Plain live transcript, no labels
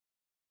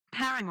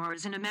Paramore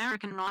is an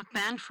American rock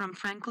band from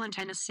Franklin,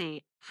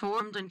 Tennessee,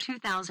 formed in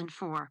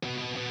 2004.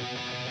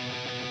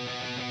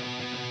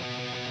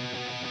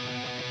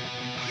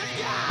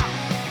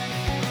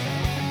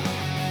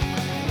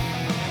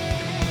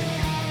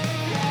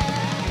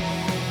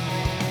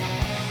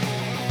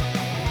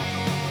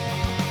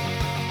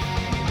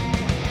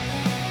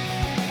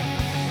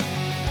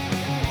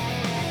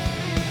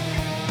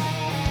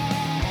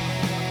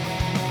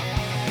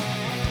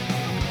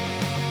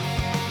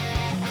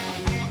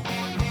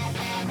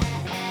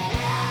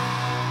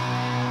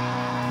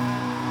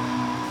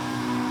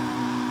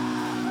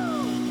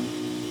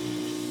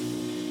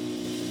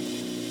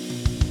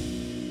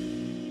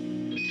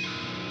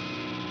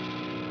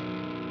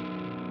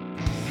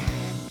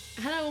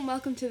 Hello and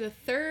welcome to the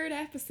third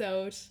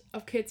episode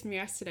of Kids from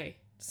Yesterday.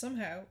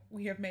 Somehow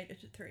we have made it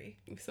to 3.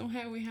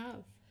 Somehow we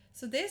have.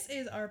 So this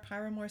is our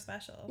Paramore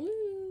special.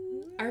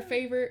 Woo. Our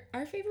favorite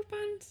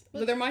band?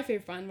 Well, they're my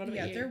favorite band. What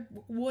about you? They're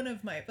one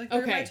of my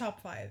they're my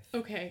top 5.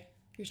 Okay.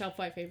 Your top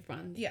 5 favorite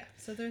bands. Yeah,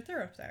 so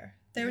they're up there.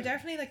 They were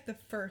definitely like the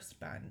first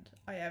band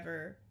I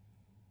ever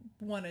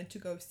wanted to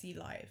go see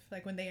live.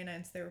 Like when they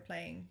announced they were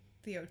playing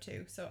the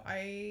O2. So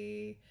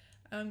I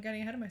am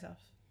getting ahead of myself.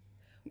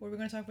 What are we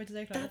going to talk about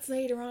today, Claudia? That's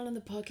later on in the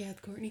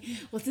podcast, Courtney.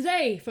 Well,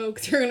 today,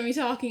 folks, we're going to be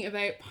talking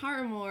about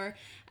Paramore,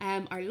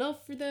 our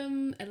love for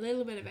them, a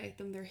little bit about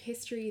them, their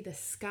history, the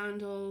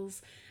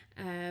scandals,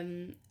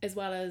 as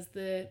well as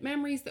the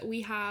memories that we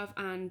have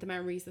and the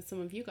memories that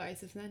some of you guys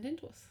have sent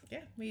into us.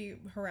 Yeah, we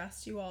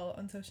harassed you all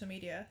on social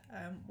media.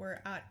 We're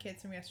at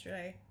Kids From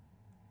Yesterday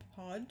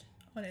Pod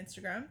on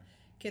Instagram,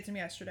 Kids From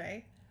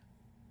Yesterday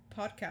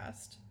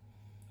Podcast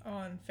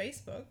on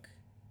Facebook.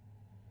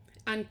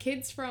 And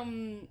Kids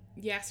From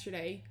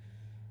Yesterday.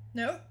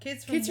 No,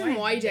 Kids From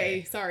Y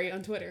Day. Sorry,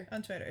 on Twitter.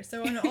 On Twitter.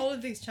 So on all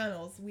of these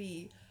channels,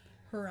 we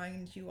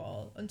harangued you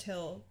all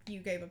until you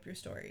gave up your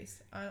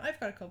stories. And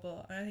I've got a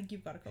couple, and I think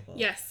you've got a couple.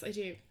 Yes, I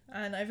do.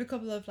 And I have a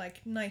couple of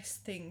like nice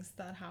things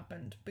that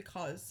happened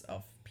because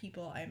of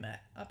people I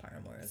met at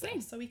Paramore as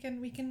well. So we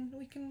can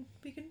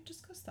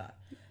discuss that.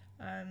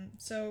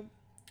 So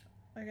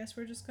I guess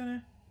we're just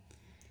gonna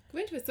go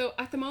into it. So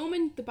at the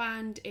moment the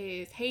band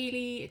is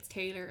Hayley, it's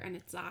Taylor and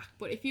it's Zach,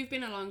 but if you've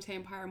been a long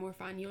time Paramore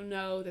fan, you'll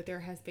know that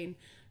there has been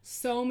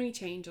so many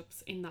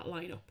change-ups in that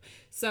lineup.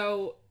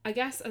 So I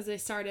guess as I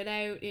started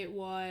out, it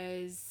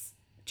was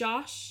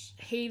Josh,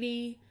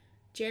 Hayley,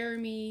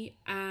 Jeremy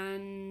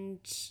and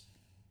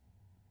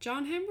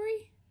John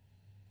Hembry.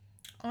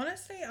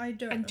 Honestly, I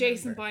don't. And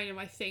Jason Bynum,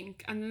 I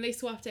think, and then they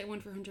swapped out one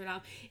for 100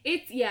 Lamb.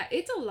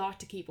 It's a lot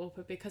to keep up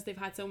with because they've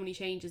had so many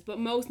changes. But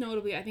most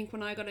notably, I think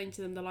when I got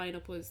into them, the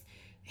lineup was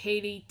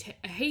Hayley,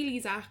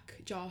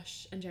 Zach,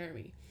 Josh, and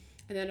Jeremy,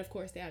 and then of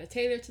course they added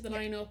Taylor to the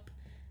lineup.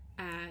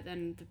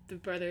 Then the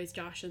brothers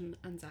Josh and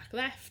Zach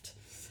left.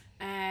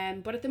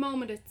 But at the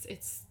moment,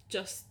 it's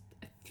just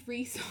a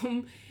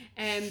threesome.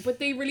 But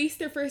they released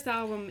their first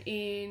album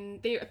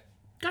they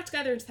got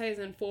together in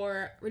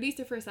 2004, released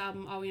their first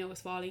album, All We Know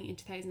Is Falling, in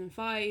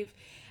 2005.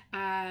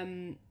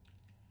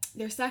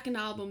 Their second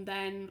album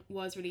then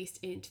was released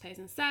in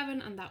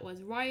 2007, and that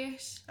was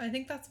Riot. I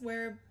think that's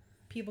where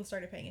people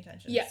started paying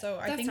attention. Yeah, so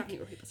I think definitely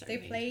where people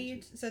started they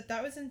played. So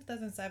that was in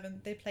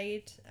 2007. They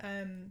played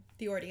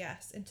the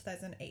RDS in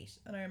 2008,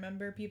 and I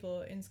remember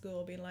people in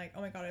school being like, "Oh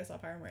my god, I saw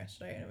Paramore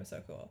yesterday, and it was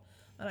so cool."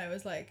 And I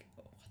was like,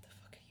 oh, "What the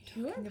fuck are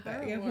you talking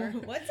about? Paramore?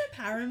 What's a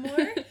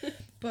Paramore?"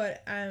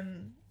 But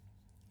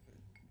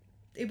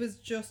it was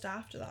just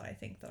after that, I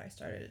think, that I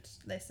started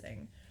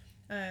listening.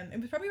 It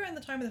was probably around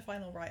the time of the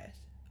final Riot,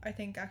 I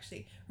think,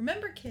 actually.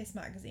 Remember Kiss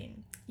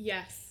Magazine?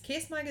 Yes.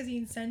 Kiss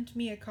Magazine sent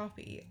me a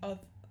copy of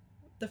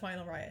the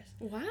final Riot.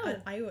 Wow.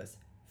 And I was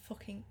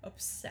fucking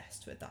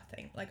obsessed with that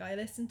thing. Like, I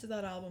listened to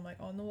that album, like,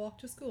 on the walk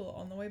to school,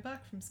 on the way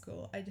back from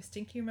school. I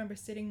distinctly remember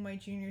sitting in my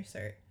junior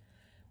cert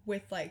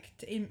with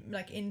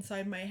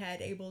inside my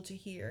head able to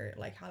hear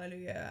like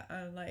Hallelujah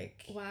and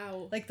like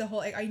wow, like the whole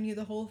I knew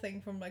the whole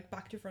thing from like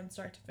back to front,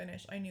 start to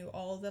finish. I knew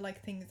all the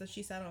like things that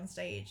she said on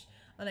stage,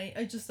 and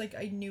I just like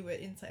I knew it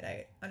inside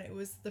out, and it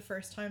was the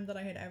first time that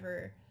I had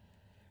ever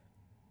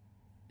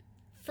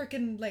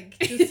freaking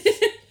like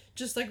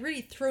just like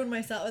really thrown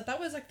myself. That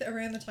was like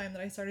around the time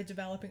that I started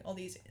developing all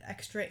these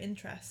extra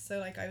interests. So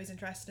like I was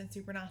interested in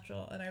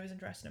Supernatural and I was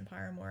interested in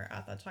Paramore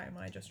at that time,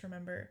 and I just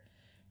remember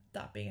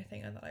that being a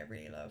thing and that I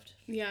really loved.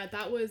 Yeah,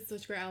 that was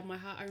such a great album.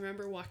 I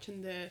remember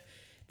watching the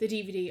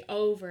DVD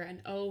over and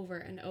over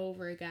and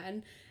over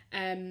again.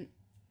 And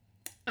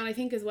I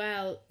think as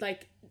well,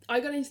 like,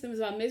 I got into them as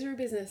well. Misery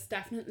Business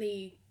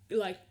definitely,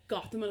 like,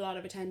 got them a lot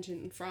of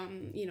attention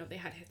from, you know, they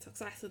had hit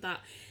success with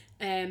that.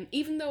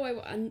 Even though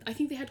I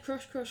think they had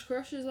Crush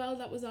as well,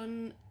 that was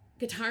on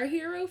Guitar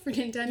Hero for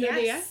Nintendo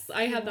DS.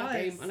 I had that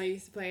game and I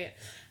used to play it,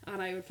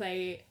 and I would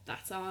play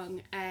that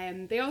song.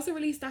 They also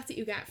released That's What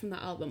You Get from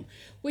that album,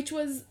 which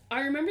was,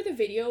 I remember the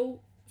video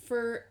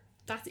for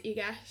That's What You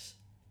Get.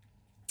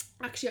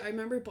 Actually, I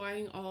remember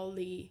buying all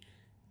the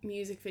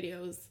music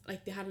videos.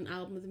 Like, they had an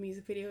album of the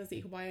music videos that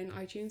you could buy on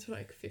iTunes for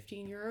like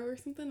 €15 or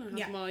something, and I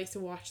had them all. I used to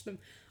watch them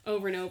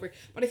over and over.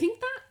 But I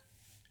think that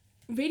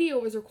video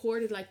was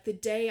recorded like the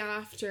day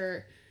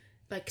after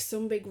like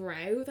some big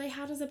row they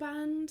had as a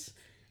band.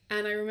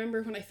 And I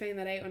remember when I found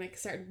that out and I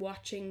started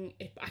watching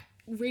it, I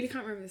really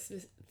can't remember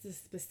the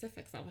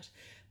specifics of it,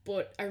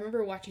 but I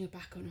remember watching it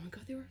back going, oh my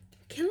god, they were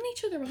killing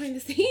each other behind the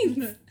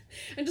scenes.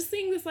 And just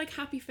seeing this like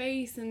happy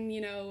face, and you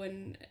know,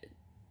 and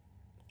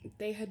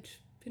they had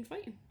been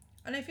fighting.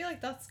 And I feel like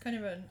that's kind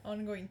of an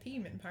ongoing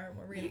theme in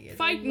Paramore, really. Is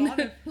Fighting.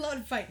 A lot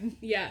of fighting.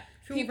 Yeah.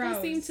 Cool People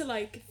rows. seem to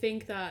like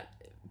think that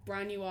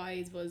Brand New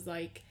Eyes was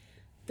like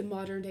the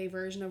modern day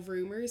version of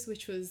Rumours,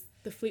 which was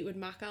the Fleetwood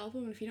Mac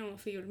album. And if you don't know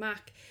Fleetwood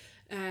Mac,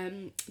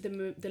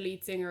 the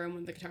lead singer and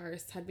one of the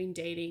guitarists had been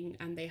dating,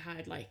 and they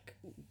had like,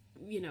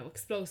 you know,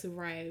 explosive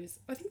rows.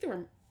 I think they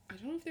were, I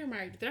don't know if they were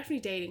married, but they're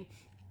definitely dating.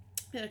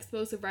 They had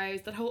explosive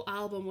rows. That whole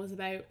album was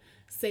about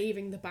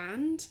saving the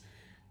band.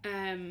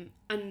 And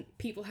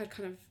people had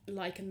kind of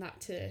likened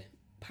that to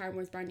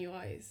Paramore's Brand New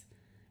Eyes.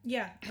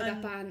 Yeah. How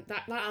that band,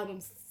 that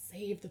album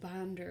saved the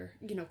band, or,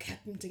 you know,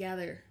 kept them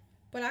together.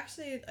 But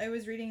actually, I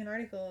was reading an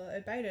article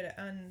about it,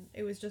 and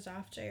it was just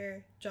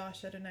after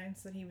Josh had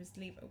announced that he was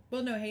leaving.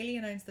 Well, no, Hayley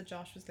announced that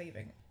Josh was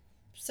leaving.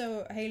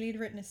 So Hayley had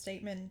written a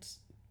statement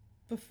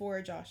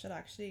before Josh had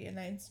actually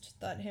announced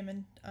that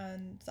him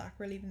and Zach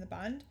were leaving the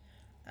band.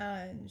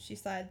 And she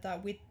said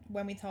that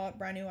when we thought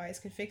Brand New Eyes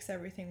could fix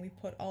everything, we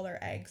put all our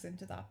eggs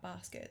into that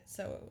basket.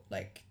 So,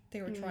 like,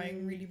 they were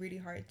trying really, really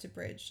hard to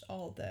bridge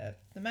all the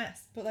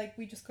mess. But, like,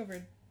 we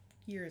discovered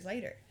years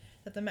later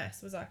that the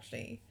mess was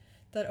actually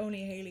that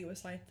only Hayley was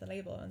signed to the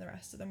label and the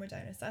rest of them were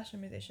down as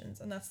session musicians.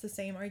 And that's the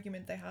same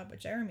argument they had with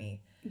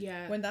Jeremy.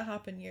 Yeah. When that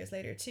happened years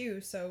later too.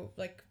 So,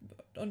 like,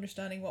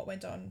 understanding what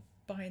went on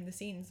behind the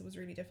scenes was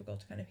really difficult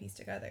to kind of piece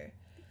together.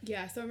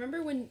 Yeah, so I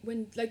remember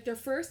when like their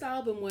first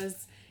album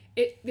was,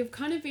 they've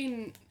kind of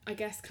been, I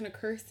guess, kind of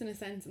cursed in a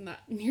sense, in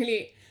that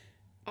nearly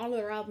all of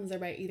their albums are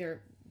about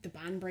either the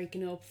band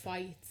breaking up,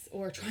 fights,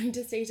 or trying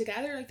to stay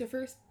together. Like their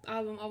first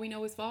album, All We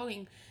Know Is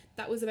Falling,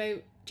 that was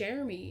about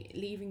Jeremy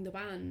leaving the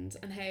band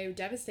and how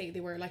devastated they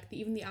were. Like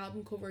even the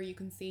album cover, you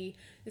can see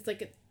it's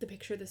like the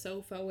picture of the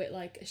sofa with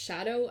like a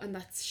shadow, and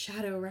that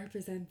shadow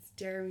represents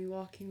Jeremy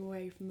walking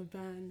away from the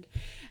band.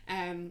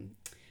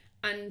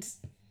 And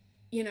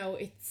you know,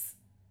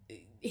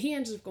 he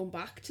ended up going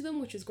back to them,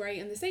 which was great.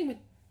 And the same with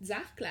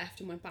Zach, left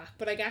and went back.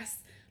 But I guess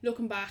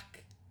looking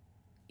back,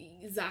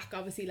 Zach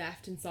obviously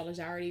left in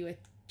solidarity with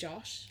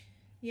Josh.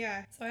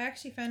 Yeah, so I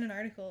actually found an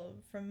article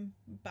from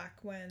back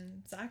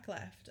when Zach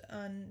left,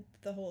 and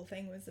the whole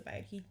thing was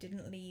about he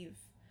didn't leave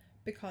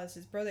because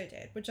his brother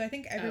did, which I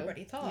think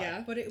everybody thought.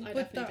 yeah, but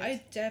I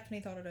I definitely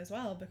thought it as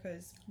well,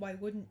 because why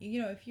wouldn't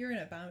you know, if you're in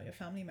a band with a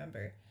family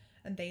member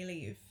and they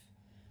leave,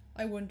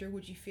 I wonder,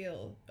 would you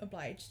feel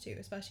obliged to,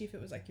 especially if it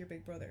was like your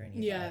big brother and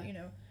you thought, you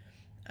know.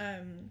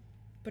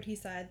 But he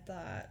said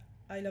that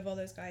I love all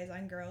those guys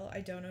and girl.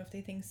 I don't know if they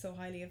think so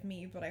highly of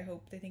me, but I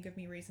hope they think of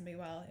me reasonably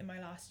well. In my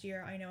last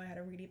year, I know I had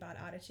a really bad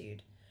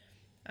attitude.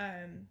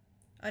 And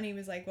he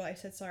was like, well, I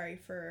said sorry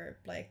for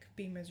like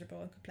being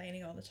miserable and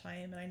complaining all the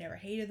time, and I never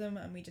hated them,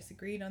 and we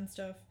disagreed on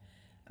stuff.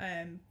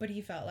 But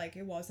he felt like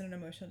it wasn't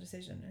an emotional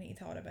decision, and he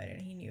thought about it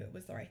and he knew it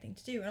was the right thing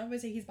to do. And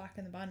obviously he's back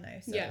in the band now,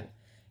 so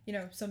you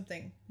know,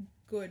 something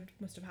good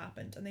must have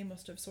happened, and they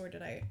must have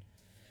sorted out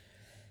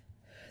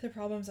the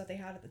problems that they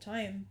had at the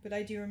time. But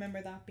I do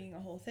remember that being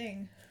a whole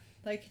thing.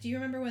 Like, do you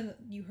remember when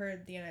you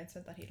heard the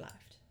announcement that he'd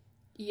left?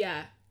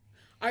 Yeah.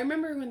 I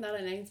remember when that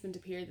announcement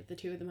appeared that the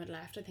two of them had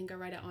left. I think I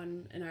read it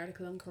on an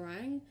article on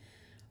Kerrang.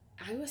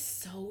 I was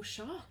so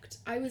shocked.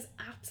 I was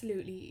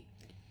absolutely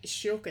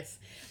shooketh.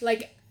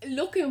 Like,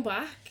 looking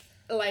back,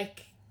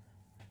 like,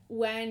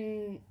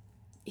 when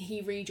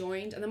he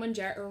rejoined, and then when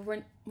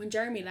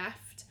Jeremy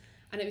left,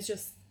 and it was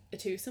just a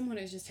twosome, when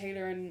it was just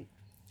Taylor and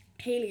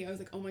Hayley, I was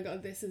like, oh my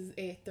god, this is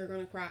it, they're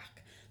gonna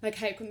crack. Like,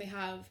 how can they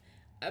have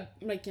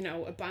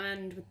a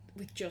band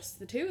with just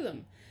the two of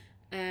them?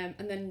 And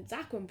then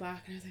Zach went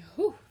back, and I was like,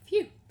 oh,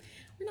 phew,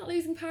 we're not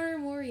losing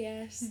Paramore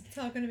yet. It's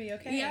all gonna be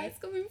okay. Yeah, it's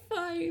gonna be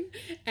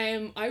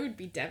fine. I would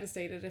be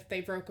devastated if they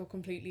broke up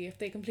completely. If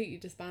they completely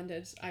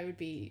disbanded, I would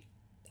be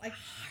like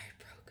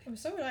heartbroken.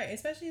 So would I,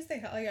 especially as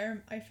they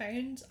I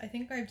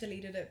think I've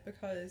deleted it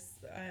because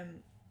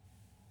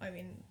I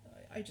mean,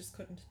 I just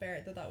couldn't bear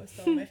it that was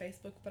still on my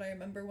Facebook. But I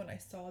remember when I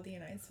saw the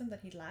announcement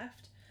that he'd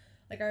left,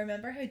 like, I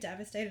remember how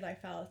devastated I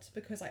felt,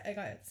 because I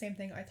got the same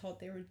thing. I thought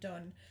they were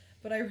done,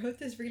 but I wrote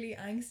this really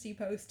angsty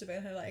post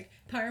about how, like,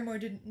 Paramore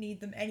didn't need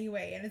them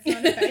anyway, and it's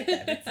not about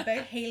them, it's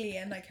about Hayley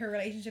and like her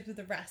relationships with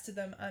the rest of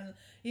them, and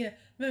you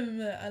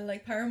know, and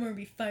like, Paramore would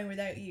be fine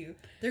without you,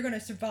 they're gonna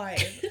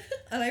survive.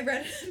 And I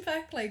read it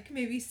back like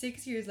maybe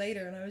 6 years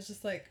later, and I was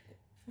just like,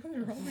 what's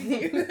wrong with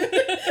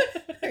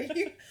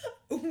you?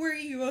 Were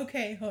you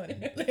okay,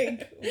 hon?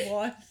 Like,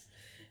 what?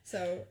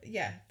 So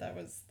yeah, that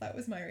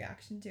was my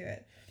reaction to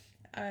it.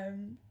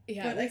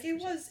 Yeah, but like,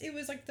 it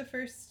was like the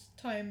first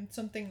time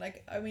something,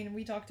 like, I mean,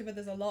 we talked about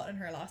this a lot in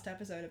her last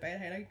episode about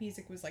how, like,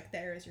 music was like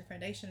there as your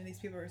foundation and these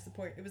people were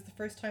support. It was the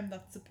first time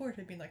that support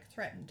had been like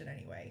threatened in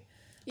any way.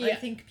 I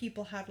think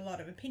people had a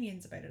lot of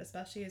opinions about it,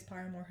 especially as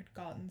Paramore had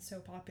gotten so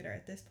popular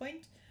at this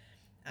point.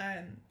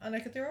 And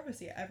like they're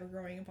obviously ever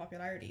growing in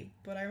popularity,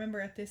 but I remember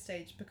at this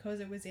stage, because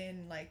it was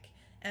in like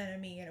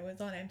NME and it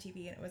was on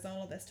MTV and it was on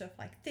all this stuff,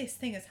 like this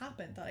thing has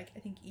happened that like I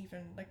think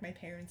even like my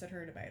parents had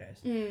heard about it.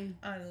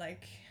 And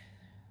like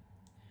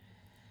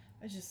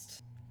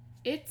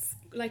it's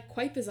like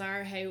quite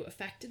bizarre how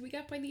affected we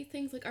get by these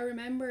things. Like I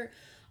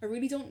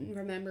really don't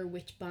remember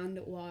which band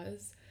it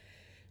was.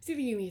 It's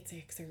either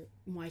UME86 or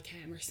My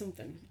Chem or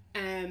something.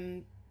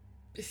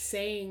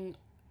 Saying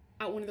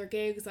at one of their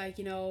gigs, like,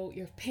 you know,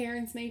 your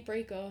parents may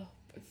break up.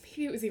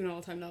 Maybe it was even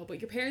All Time Low, but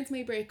your parents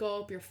may break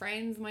up, your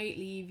friends might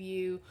leave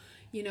you,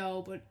 you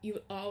know, but you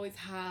always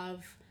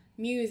have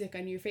music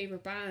and your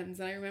favorite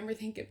bands. And I remember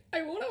thinking,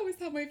 I won't always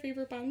have my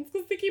favorite bands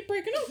because they keep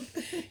breaking up,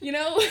 you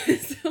know.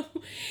 So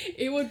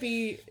it would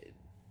be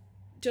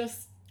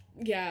just,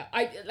 yeah,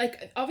 I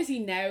like, obviously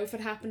now if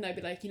it happened I'd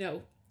be like, you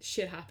know,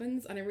 shit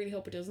happens and I really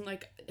hope it doesn't.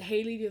 Like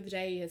Hailey the other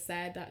day has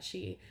said that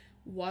she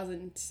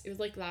wasn't, it was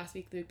like last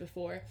week, the week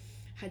before,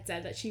 had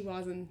said that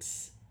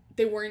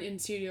they weren't in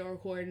studio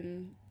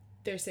recording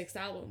their 6th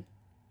album,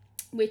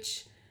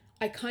 which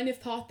I kind of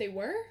thought they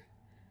were.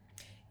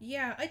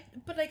 Yeah,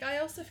 but like I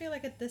also feel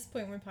like at this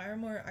point with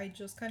Paramore, I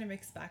just kind of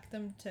expect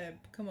them to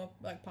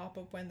pop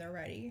up when they're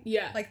ready.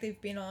 Yeah. Like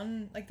they've been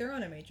on, like they're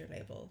on a major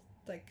label.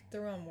 Like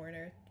they're on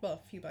Warner.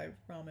 Well, if you buy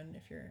Ramen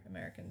if you're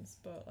Americans,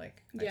 but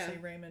like I say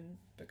Raymond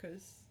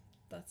because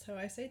that's how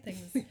I say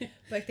things.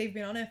 Like they've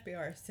been on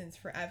FBR since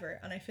forever,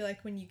 and I feel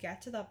like when you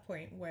get to that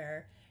point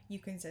where you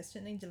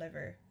consistently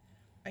deliver,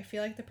 I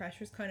feel like the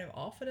pressure's kind of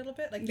off a little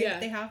bit. Like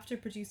they have to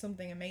produce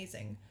something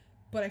amazing,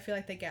 but I feel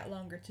like they get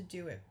longer to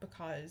do it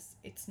because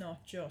it's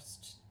not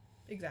just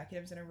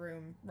executives in a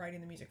room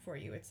writing the music for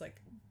you. It's like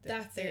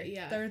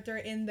they're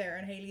in there,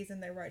 and Hailey's in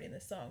there writing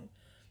the song.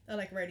 And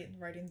like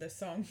writing the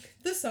song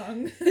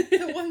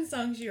the one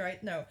song she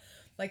writes. No,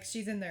 like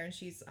she's in there and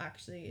she's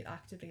actually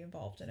actively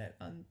involved in it,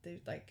 and they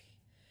like,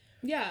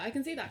 yeah, I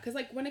can see that because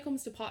like when it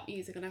comes to pop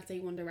music, and let's say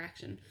One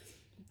Direction,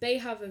 they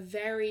have a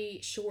very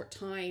short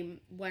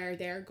time where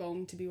they're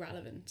going to be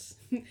relevant.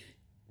 Do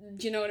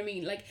you know what I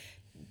mean? Like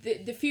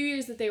the few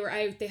years that they were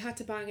out, they had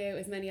to bang out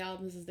as many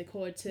albums as they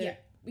could to,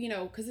 you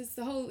know, because it's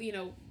the whole, you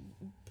know,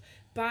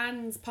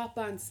 pop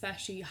bands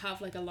especially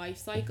have like a life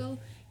cycle,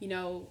 you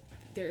know,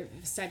 their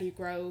steady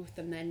growth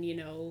and then, you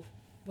know,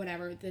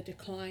 whatever, the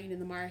decline in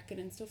the market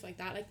and stuff like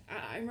that. Like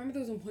I remember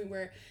there was one point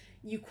where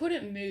you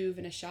couldn't move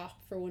in a shop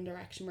for One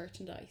Direction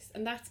merchandise,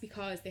 and that's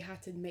because they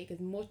had to make as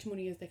much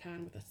money as they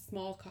can with a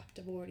small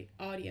captive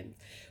audience.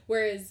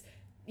 Whereas,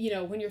 you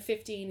know, when you're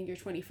 15 and you're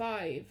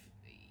 25,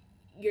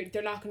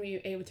 they're not going to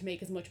be able to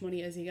make as much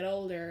money as you get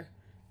older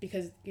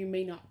because you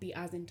may not be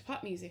as into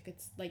pop music.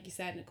 It's like you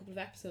said in a couple of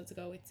episodes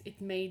ago, it's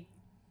made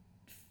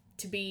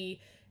to be,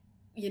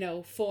 you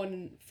know,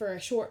 fun for a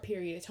short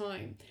period of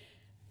time.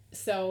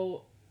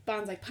 So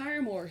bands like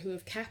Paramore, who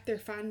have kept their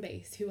fan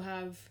base, who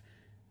have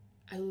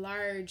a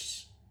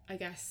large, I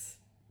guess,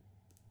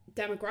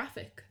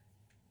 demographic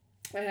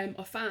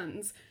of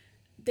fans,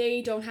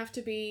 they don't have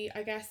to be,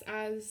 I guess,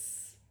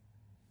 as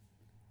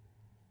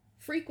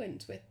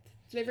frequent with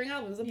delivering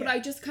albums. But I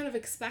just kind of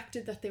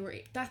expected that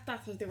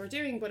that's what they were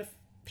doing. But if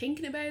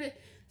thinking about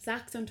it,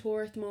 Zach's on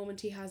tour at the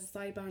moment. He has a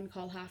side band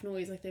called Half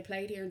Noise. Like they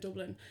played here in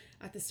Dublin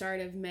at the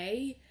start of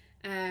May.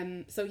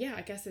 So yeah,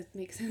 I guess it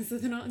makes sense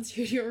that they're not in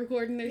studio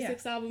recording their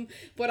 6th album.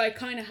 But I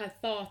kind of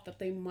had thought that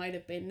they might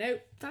have been. Now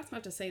that's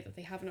not to say that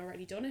they haven't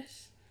already done it.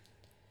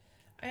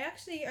 I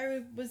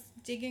was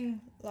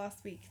digging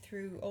last week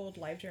through old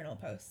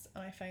LiveJournal posts,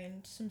 and I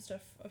found some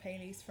stuff of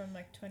Hailey's from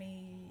like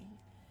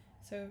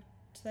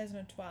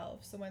 2012.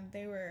 So when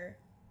they were,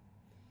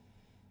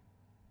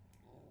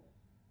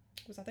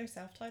 was that their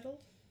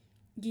self-titled?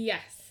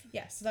 Yes.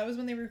 Yeah, so that was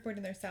when they were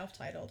recording their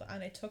self-titled,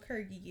 and it took her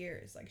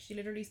years. Like she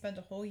literally spent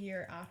a whole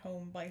year at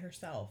home by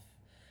herself.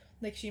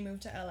 Like she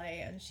moved to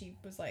LA and she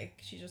was like,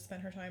 she just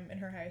spent her time in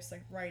her house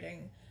like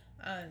writing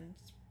and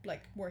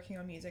like working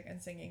on music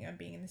and singing and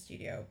being in the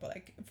studio, but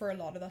like for a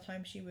lot of that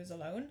time she was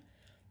alone.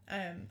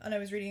 And I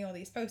was reading all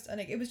these posts, and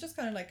like it was just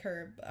kind of like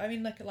her, I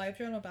mean, like a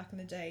LiveJournal back in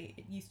the day,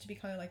 it used to be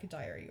kind of like a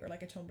diary or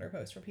like a Tumblr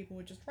post where people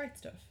would just write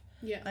stuff.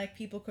 Yeah. Like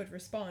people could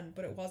respond,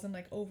 but it wasn't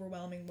like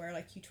overwhelming where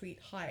like you tweet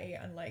hi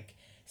and like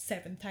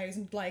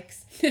 7,000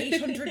 likes,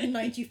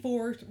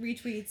 894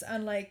 retweets,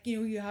 and like,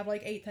 you know, you have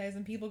like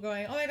 8,000 people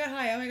going, oh my god,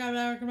 hi, oh my god,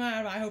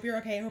 I hope you're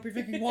okay, I hope you're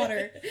drinking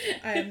water,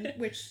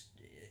 which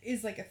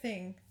is like a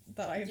thing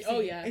that I've seen. Oh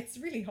yeah, it's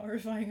really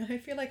horrifying. I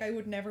feel like I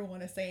would never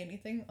want to say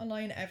anything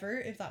online ever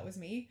if that was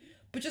me,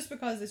 but just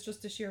because it's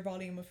just the sheer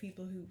volume of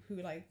people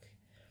who like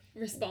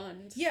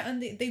respond. Yeah,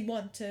 and they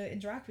want to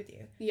interact with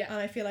you. Yeah. And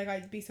I feel like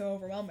I'd be so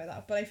overwhelmed by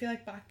that. But I feel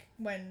like back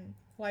when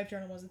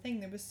LiveJournal was a thing,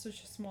 there was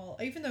such a small,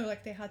 even though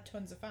like they had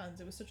tons of fans,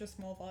 it was such a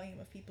small volume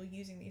of people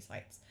using these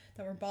sites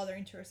that were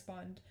bothering to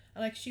respond.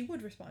 And like she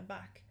would respond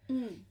back.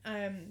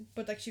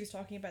 But like she was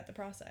talking about the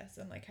process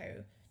and like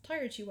how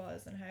tired she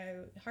was and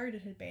how hard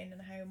it had been and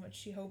how much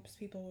she hopes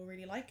people will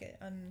really like it.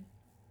 And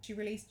she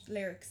released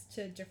lyrics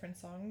to different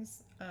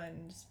songs,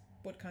 and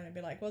would kind of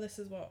be like, well, this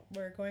is what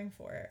we're going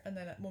for, and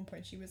then at one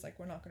point she was like,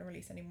 we're not going to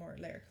release any more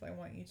lyrics, I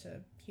want you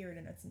to hear it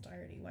in its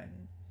entirety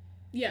when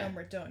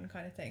we're done,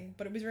 kind of thing.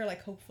 But it was very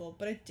like hopeful,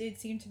 but it did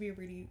seem to be a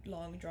really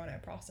long drawn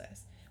out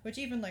process, which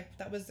even like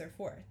that was their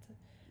fourth,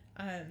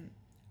 and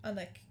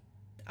like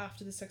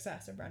after the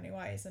success of Brand New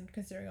Eyes, and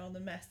considering all the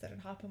mess that had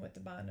happened with the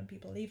band and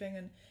people leaving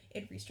and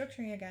it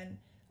restructuring again,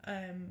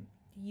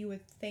 you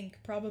would think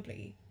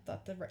probably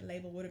that the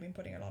label would have been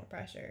putting a lot of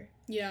pressure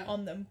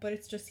on them, but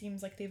it just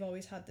seems like they've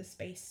always had the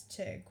space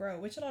to grow,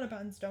 which a lot of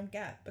bands don't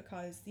get,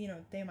 because you know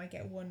they might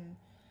get one.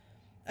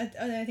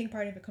 And I think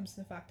part of it comes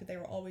from the fact that they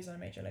were always on a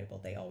major label.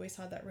 They always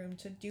had that room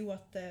to do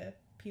what the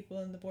people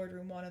in the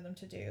boardroom wanted them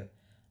to do,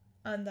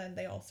 and then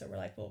they also were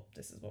like, well,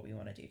 this is what we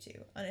want to do too.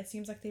 And it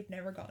seems like they've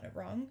never gotten it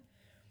wrong.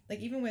 Like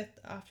even with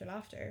After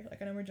Laughter,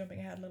 like I know we're jumping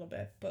ahead a little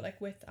bit, but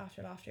like with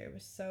After Laughter, it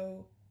was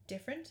so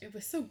different. It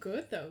was so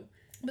good though.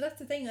 But that's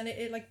the thing, and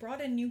it like brought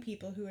in new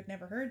people who had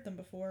never heard them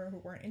before, who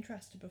weren't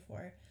interested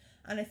before,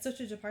 and it's such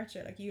a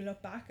departure. Like you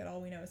look back at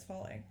All We Know Is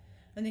Falling,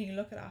 and then you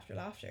look at After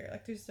Laughter,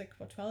 like there's like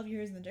 12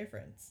 years in the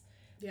difference.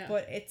 Yeah.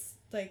 But it's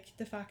like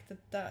the fact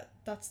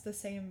that's the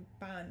same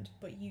band,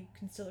 but you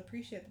can still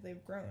appreciate that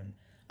they've grown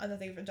and that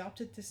they've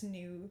adopted this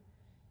new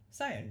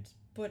sound,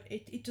 but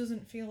it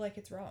doesn't feel like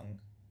it's wrong.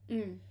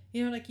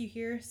 You know, like you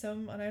hear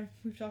some, and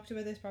we've talked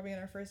about this probably in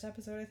our first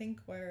episode, I think,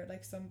 where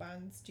like some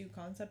bands do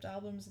concept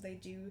albums, they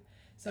do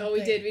something. Oh,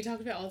 we did. We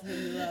talked about All Time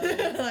as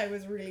well. I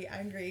was really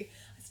angry.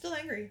 I'm still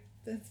angry.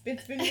 It's been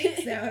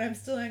weeks now, and I'm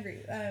still angry.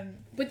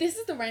 But this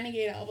is the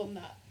Renegade album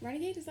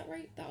Renegade, is that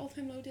right? That All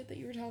Time Low did that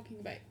you were talking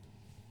about.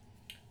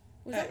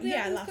 Was that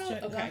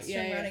Last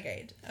String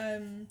Renegade.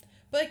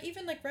 But like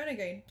even like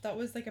Renegade, that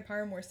was like a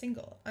Paramore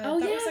single. That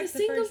was like the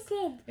Singles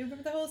Club.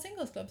 The whole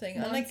Singles Club thing.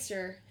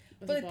 Monster.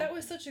 But like that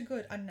was such a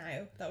good, and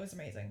now that was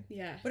amazing.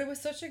 Yeah. But it was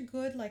such a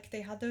good, like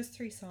they had those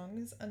 3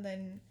 songs, and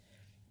then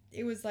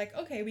it was like,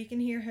 okay, we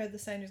can hear how the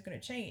sound is going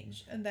to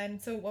change, and then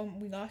so when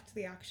we got to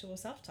the actual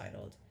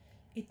self-titled,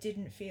 it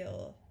didn't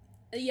feel.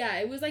 Yeah,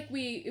 it was like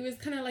it was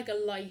kind of like a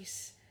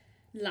light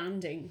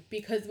landing,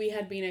 because we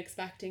had been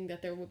expecting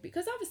that there would be,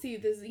 because obviously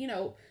there's, you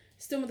know,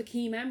 some of the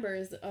key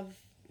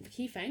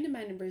founding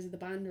members of the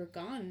band were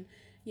gone,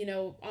 you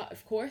know,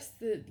 of course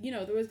there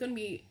was going to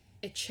be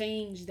a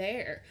change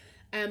there.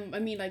 I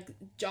mean, like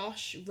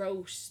Josh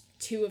wrote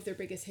 2 of their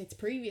biggest hits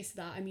previous to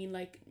that. I mean,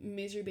 like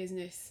Misery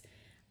Business,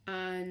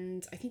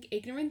 and I think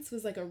Ignorance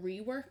was like a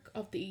rework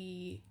of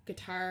the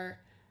guitar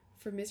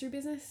for Misery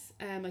Business,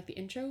 like the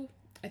intro.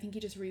 I think he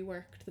just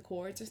reworked the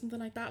chords or something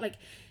like that. Like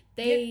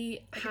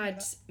he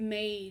had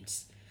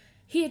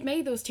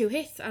made those 2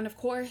 hits, and of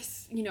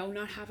course, you know,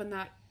 not having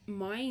that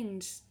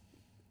mind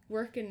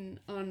working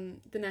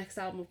on the next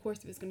album, of course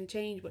it was going to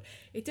change, but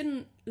it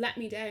didn't let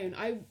me down.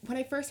 When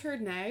I first heard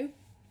Now,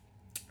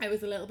 I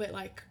was a little bit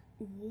like,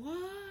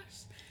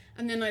 what?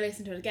 And then I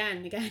listened to it again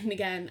and again and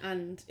again,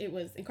 and it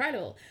was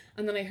incredible.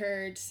 And then I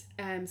heard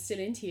Still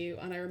Into You,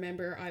 and I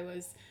remember I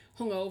was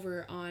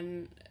hungover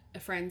on a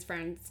friend's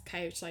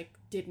couch, like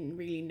didn't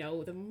really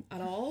know them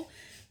at all,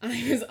 and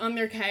I was on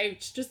their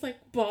couch just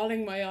like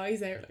bawling my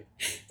eyes out, like,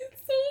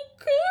 it's so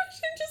good,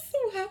 I'm just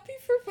so happy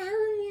for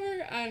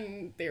Paramore.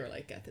 And they were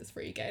like, get this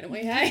freak out of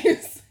my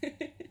house.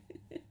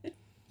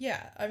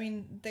 Yeah, I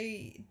mean,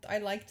 I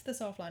liked the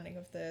soft landing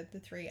of the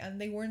 3, and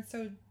they weren't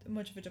so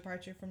much of a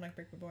departure from like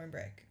Brick by Boy and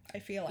Brick. I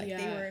feel like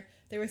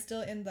they were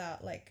still in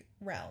that like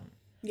realm.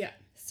 Yeah.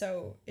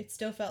 So it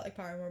still felt like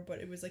Paramore, but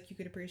it was like you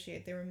could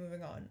appreciate they were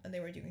moving on and they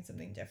were doing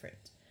something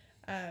different.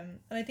 And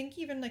I think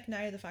even like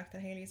now the fact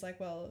that Hayley's like,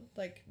 well,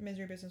 like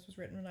Misery Business was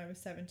written when I was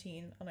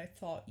 17, and I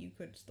thought you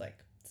could like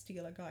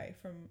steal a guy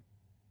from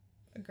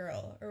a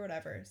girl or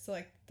whatever. So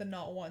like the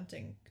not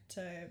wanting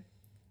to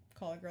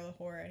call a girl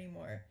a whore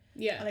anymore.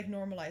 Yeah. And like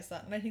normalize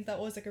that. And I think that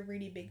was like a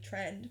really big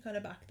trend kind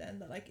of back then,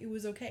 that like it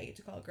was okay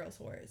to call girls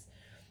whores.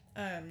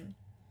 And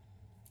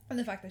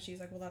the fact that she's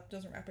like, well, that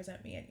doesn't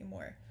represent me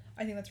anymore.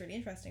 I think that's really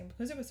interesting,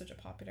 because it was such a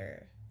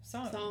popular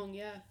song.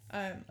 Yeah.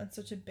 And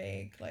such a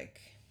big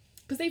like,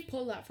 because they've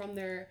pulled that from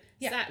their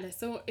set list.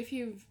 So if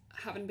you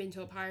haven't been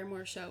to a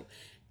Paramore show,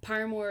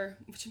 Paramore,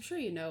 which I'm sure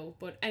you know,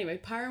 but anyway,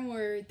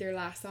 Paramore, their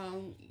last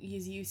song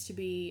used to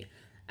be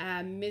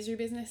Misery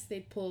Business.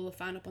 They'd pull a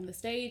fan up on the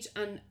stage,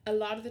 and a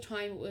lot of the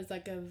time it was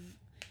like a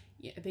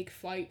big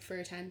fight for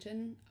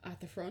attention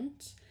at the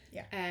front.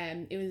 Yeah.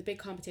 It was a big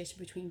competition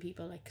between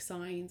people, like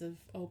signs of,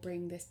 oh,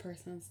 bring this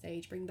person on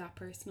stage, bring that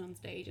person on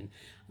stage, and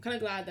I'm kind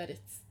of glad that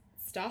it's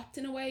stopped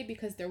in a way,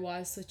 because there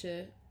was such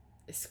a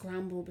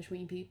scramble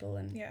between people.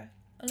 And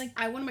and like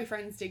one of my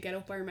friends did get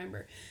up, I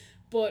remember,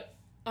 but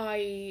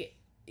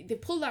they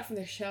pulled that from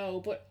their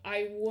show, but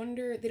I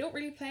wonder, they don't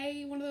really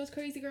play One of Those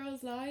Crazy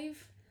Girls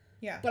live.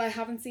 Yeah. But I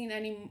haven't seen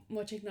any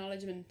much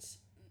acknowledgement,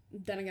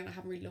 then again I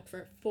haven't really looked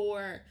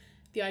for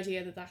the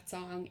idea that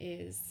song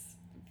is,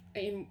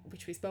 in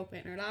which we spoke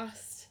about in our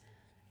last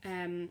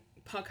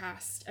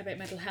podcast about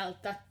mental health,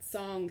 that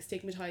song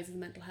stigmatizes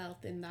mental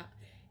health, in that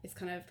it's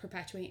kind of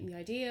perpetuating the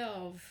idea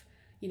of,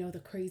 you know, the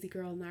crazy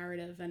girl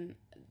narrative. And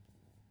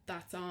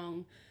that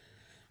song,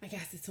 I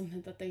guess it's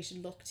something that they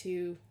should look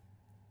to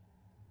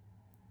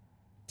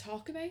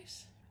talk about.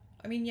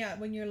 I mean, yeah,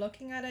 when you're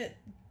looking at it,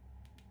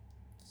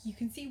 you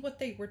can see what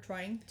they were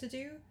trying to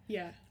do.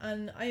 Yeah.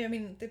 And I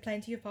mean, the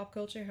Plenty of Pop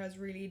Culture has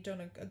really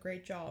done a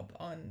great job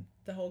on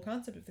the whole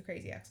concept of the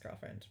Crazy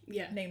Ex-Girlfriend.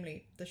 Yeah.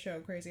 Namely, the show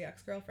Crazy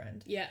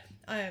Ex-Girlfriend. Yeah.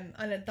 And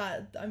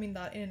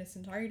that in its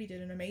entirety did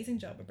an amazing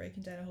job of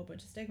breaking down a whole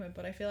bunch of stigma.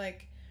 But I feel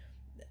like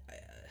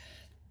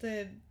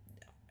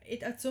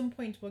it at some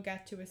point will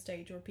get to a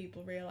stage where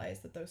people realize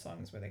that those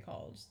songs were they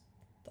called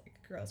like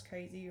Girls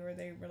Crazy, or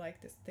they were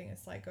like this thing is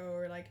psycho,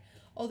 or like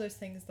all those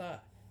things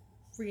that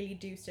really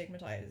do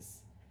stigmatize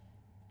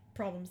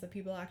problems that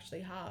people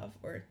actually have,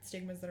 or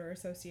stigmas that are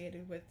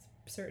associated with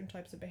certain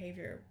types of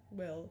behavior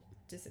will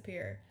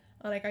disappear.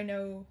 And like, I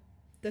know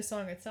the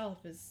song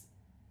itself is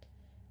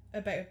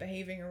about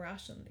behaving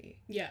irrationally,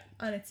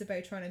 and it's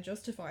about trying to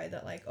justify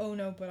that, like, oh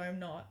no, but I'm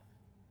not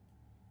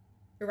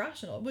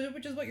irrational,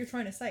 which is what you're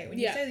trying to say when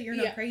you say that you're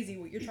not crazy.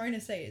 What you're trying to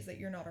say is that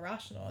you're not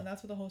irrational, and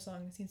that's what the whole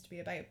song seems to be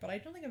about. But I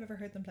don't think I've ever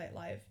heard them play it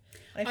live.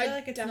 I feel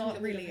like it's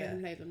not really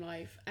play them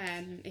live.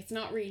 It's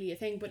not really a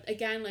thing. But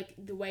again, like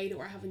the way that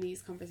we're having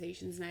these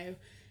conversations now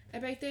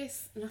about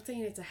this, I'm not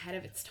saying it's ahead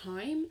of its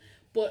time,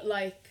 but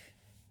like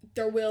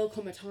there will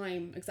come a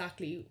time,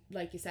 exactly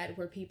like you said,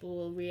 where people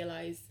will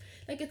realize,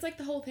 like, it's like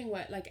the whole thing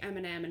with like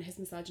Eminem and his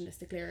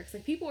misogynistic lyrics.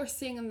 Like, people were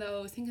singing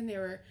those thinking they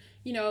were,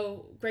 you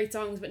know, great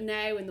songs, but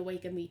now in the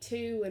wake of Me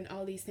Too and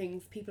all these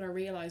things, people are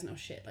realizing, oh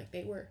shit, like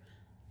they were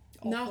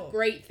awful, not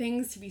great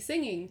things to be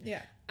singing.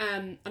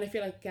 And I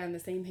feel like again the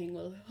same thing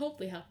will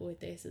hopefully happen with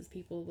this, as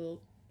people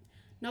will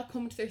not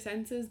come to their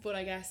senses, but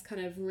I guess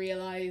kind of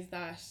realize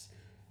that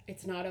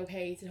it's not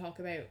okay to talk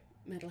about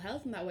mental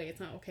health in that way. It's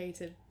not okay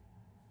to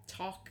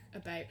talk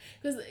about,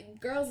 because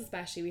girls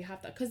especially, we have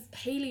that, because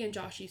Hailey and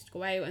Josh used to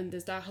go out and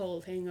there's that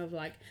whole thing of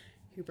like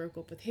who broke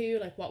up with who,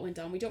 like what went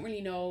on. We don't really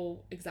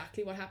know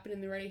exactly what happened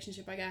in the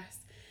relationship, I guess,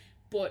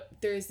 but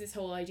there's this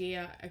whole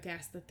idea, I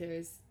guess, that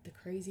there's the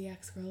crazy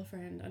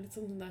ex-girlfriend, and it's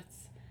something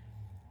that's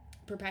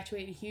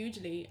perpetuated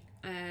hugely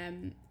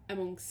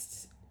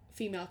amongst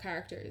female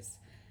characters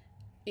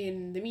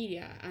in the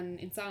media and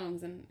in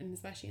songs, and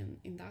especially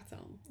in that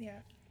song.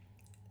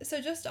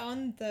 So just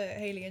on the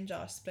Hailey and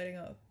Josh splitting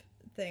up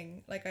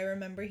thing, like I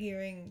remember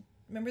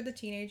the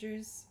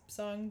Teenagers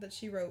song that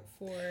she wrote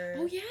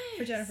for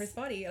Jennifer's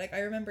Body. Like, I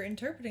remember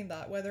interpreting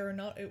that, whether or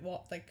not it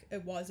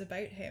was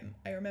about him.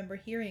 I remember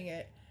hearing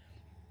it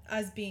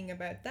as being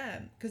about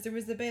them, because there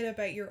was a bit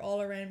about "you're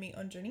all around me,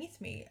 underneath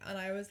me," and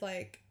I was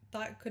like,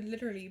 that could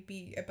literally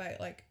be about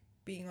like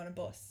being on a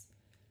bus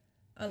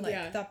and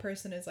like that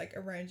person is like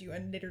around you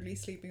and literally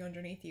sleeping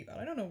underneath you. And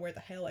I don't know where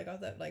the hell I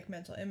got that like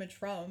mental image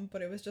from,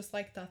 but it was just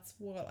like, that's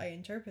what I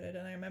interpreted.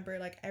 And I remember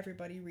like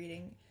everybody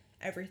reading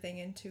everything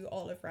into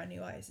All of Brand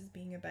New Eyes as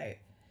being about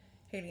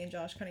Hailey and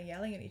Josh kind of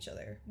yelling at each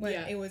other, when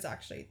it was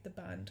actually the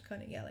band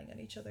kind of yelling at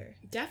each other.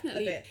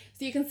 Definitely. A bit.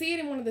 So you can see it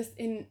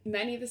in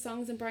many of the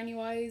songs in Brand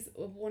New Eyes.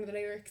 One of the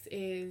lyrics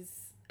is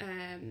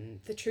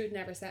the truth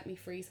never set me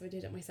free, so I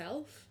did it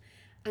myself.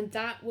 And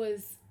that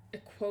was a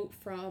quote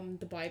from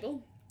the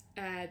Bible.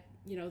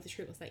 You know, the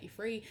truth will set you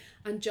free.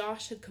 And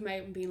Josh had come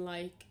out and been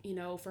like, you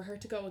know, for her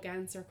to go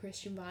against her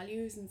Christian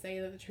values and say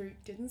that the truth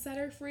didn't set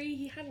her free,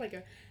 he had like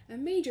a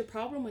major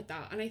problem with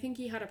that. And I think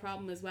he had a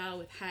problem as well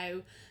with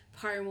how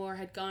Paramore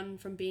had gone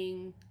from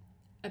being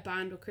a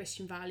band with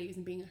Christian values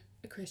and being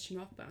a Christian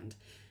rock band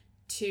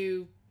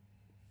to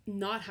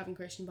not having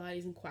Christian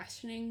values and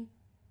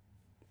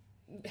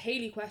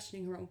Hailey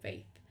questioning her own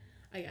faith,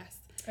 I guess.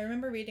 I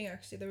remember reading,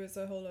 actually, there was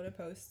a whole lot of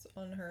posts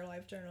on her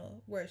live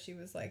journal where she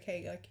was like,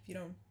 hey, like, if you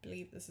don't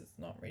believe this is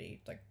not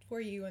really like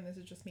for you, and this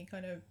is just me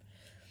kind of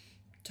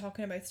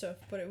talking about stuff,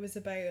 but it was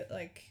about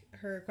like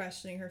her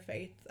questioning her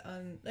faith,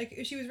 and like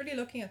she was really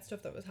looking at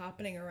stuff that was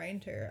happening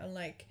around her, and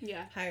like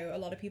how a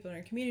lot of people in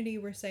her community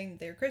were saying that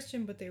they were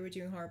Christian, but they were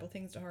doing horrible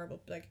things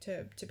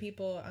to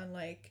people, and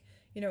like,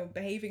 you know,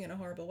 behaving in a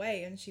horrible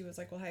way. And she was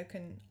like, well, how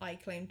can I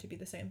claim to be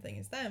the same thing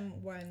as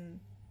them when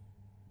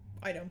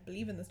I don't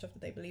believe in the stuff that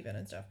they believe in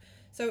and stuff.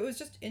 So it was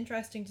just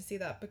interesting to see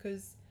that,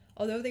 because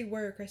although they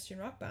were a Christian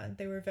rock band,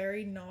 they were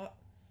very not,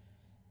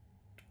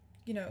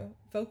 you know,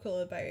 vocal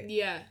about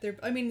their,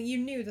 I mean, you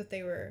knew that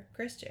they were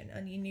Christian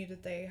and you knew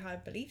that they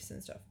had beliefs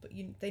and stuff, but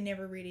they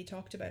never really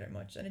talked about it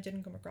much, and it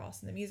didn't come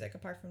across in the music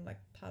apart from like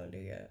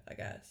Hallelujah, I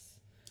guess.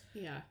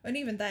 And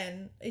even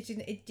then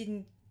it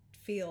didn't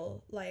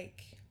feel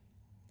like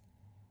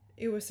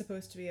it was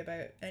supposed to be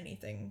about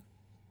anything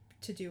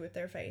to do with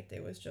their faith.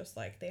 It was just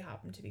like they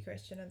happened to be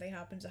Christian and they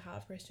happened to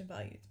have Christian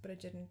values, but it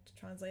didn't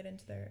translate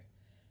into their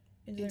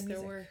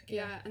work.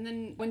 And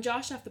then when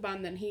Josh left the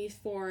band, then he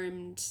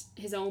formed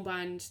his own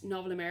band,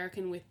 Novel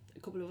American, with a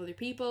couple of other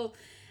people,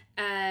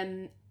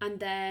 and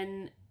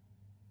then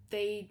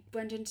they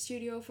went into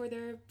studio for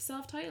their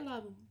self-titled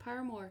album,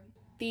 Paramore.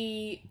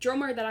 The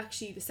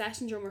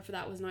session drummer for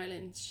that was Nine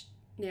Inch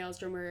Nails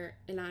drummer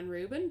Ilan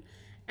Rubin.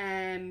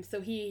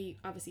 So he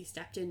obviously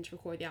stepped in to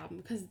record the album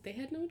because they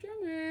had no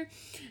drummer.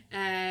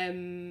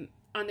 And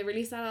they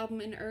released that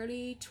album in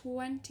early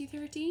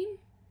 2013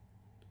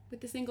 with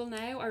the single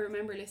Now. I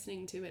remember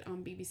listening to it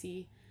on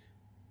BBC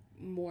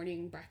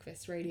morning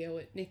breakfast radio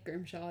with Nick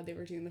Grimshaw. They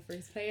were doing the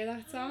first play of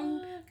that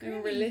song. Oh, I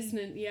remember great.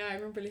 listening. Yeah, I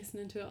remember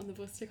listening to it on the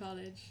bus to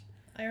college.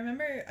 I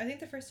remember, I think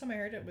the first time I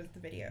heard it was the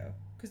video,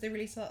 because they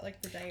released that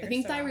like the day or I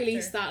think so they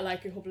released after. that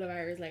like a couple of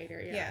hours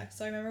later. Yeah,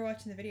 so I remember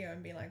watching the video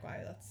and being like, wow,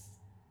 that's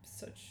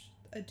such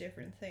a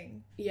different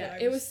thing. Yeah,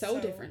 But I it was so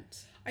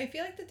different. I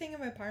feel like the thing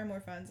about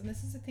Paramore fans, and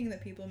this is the thing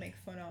that people make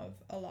fun of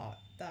a lot,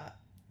 that,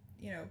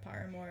 you know,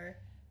 Paramore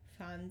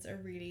fans are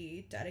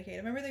really dedicated. I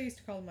remember they used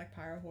to call them like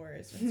para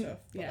whores and stuff,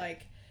 but Yeah.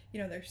 like, you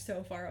know, they're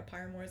so far up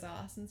Paramore's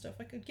ass and stuff.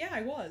 Like, yeah,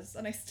 I was,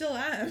 and I still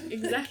am.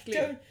 Exactly.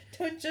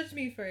 Don't judge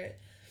me for it.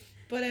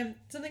 But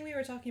something we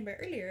were talking about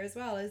earlier as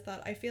well is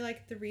that I feel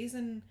like the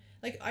reason,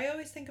 like, I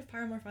always think of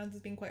Paramore fans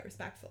as being quite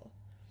respectful.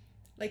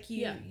 Like,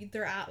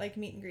 they're at like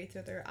meet and greets,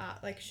 or they're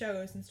at like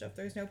shows and stuff.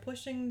 There's no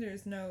pushing,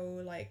 there's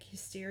no like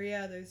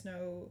hysteria, there's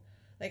no,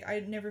 like, I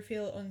never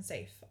feel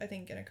unsafe, I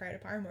think, in a crowd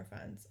of Paramore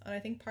fans. And I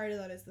think part of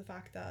that is the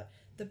fact that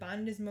the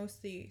band is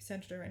mostly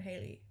centered around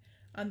Hayley,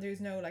 and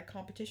there's no like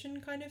competition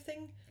kind of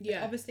thing.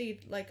 Yeah. Obviously,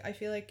 like, I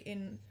feel like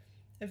in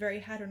a very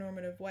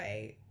heteronormative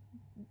way,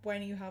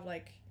 when you have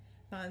like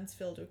bands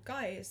filled with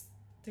guys,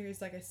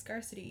 there's like a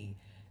scarcity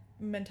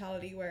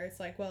mentality where it's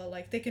like, well,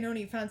 like, they can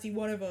only fancy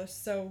one of us,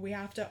 so we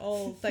have to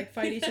all like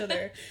fight each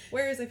other.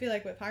 Whereas I feel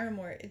like with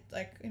Paramore, it,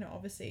 like, you know,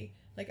 obviously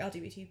like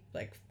LGBT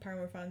like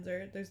Paramore fans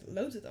there's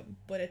loads of them,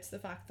 but it's the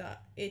fact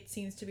that it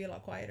seems to be a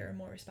lot quieter and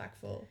more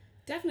respectful.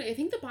 Definitely. I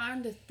think the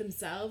band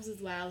themselves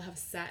as well have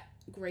set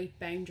great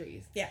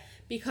boundaries. Yeah.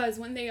 Because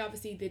when they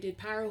did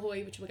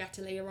Parahoy, which we'll get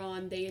to later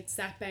on, they had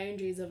set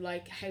boundaries of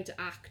like how to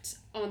act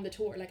on the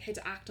tour, like how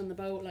to act on the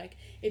boat. Like,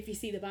 if you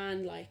see the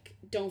band, like,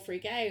 don't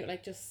freak out,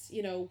 like, just,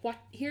 you know,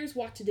 here's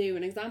what to do,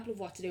 an example of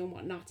what to do and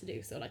what not to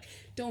do. So like,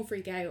 don't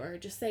freak out, or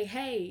just say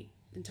hey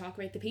and talk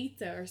about the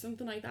pizza or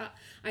something like that.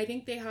 I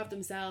think they have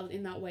themselves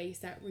in that way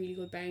set really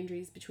good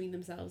boundaries between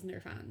themselves and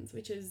their fans,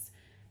 which is,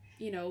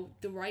 you know,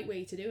 the right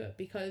way to do it,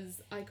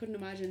 because I couldn't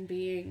imagine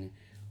being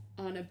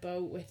on a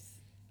boat with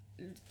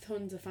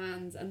tons of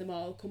fans and them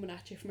all coming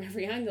at you from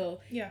every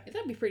angle. Yeah.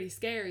 That'd be pretty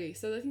scary.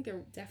 So I think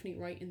they're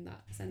definitely right in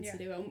that sense to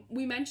do it.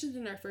 We mentioned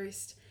in our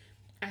first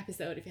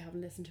episode, if you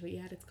haven't listened to it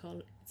yet, it's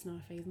called It's Not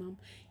a Phase, Mom.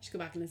 You should go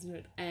back and listen to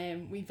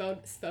it. We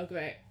both spoke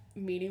about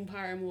meeting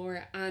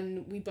Paramore,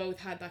 and we both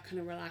had that kind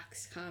of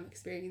relaxed, calm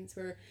experience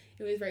where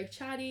it was very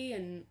chatty.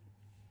 And,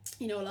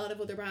 you know, a lot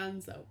of other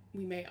bands that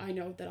I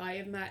know that I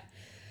have met,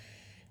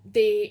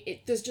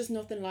 there's just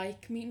nothing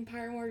like meeting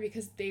Paramore,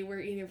 because they were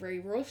either very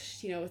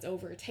rushed, you know, it's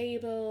over a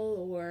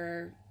table,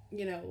 or,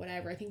 you know,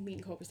 whatever. I think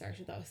meeting Cobra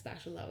Starship, that was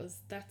special,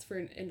 that's for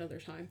another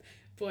time.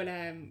 But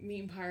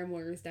meeting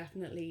Paramore is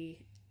definitely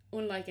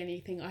unlike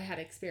anything I had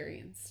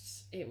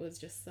experienced. It was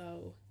just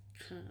so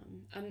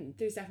calm, and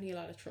there's definitely a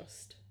lot of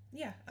trust.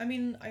 Yeah, I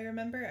mean, I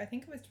remember, I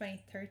think it was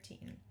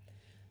 2013,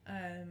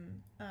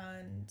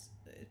 and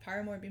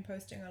Paramore had been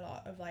posting a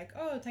lot of like,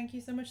 oh, thank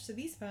you so much to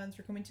these fans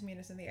for coming to meet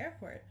us in the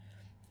airport.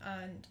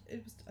 And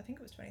I think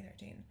it was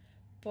 2013,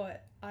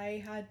 but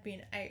I had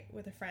been out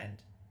with a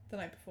friend the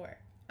night before,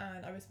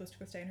 and I was supposed to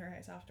go stay in her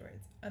house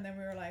afterwards, and then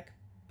we were like,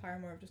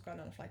 Paramore have just gotten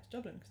on a flight to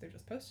Dublin because they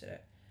just posted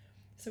it.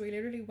 So we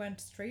literally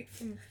went straight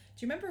from, do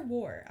you remember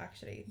War,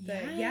 actually?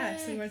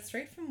 So we went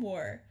straight from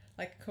War,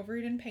 like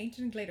covered in paint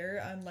and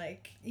glitter and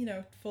like, you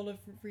know, full of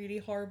really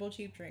horrible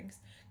cheap drinks,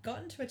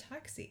 got into a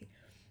taxi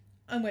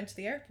and went to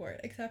the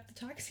airport, except the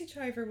taxi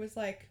driver was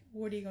like,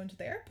 what are you going to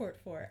the airport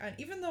for? And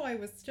even though I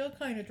was still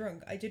kind of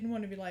drunk, I didn't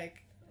want to be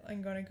like,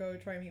 I'm gonna go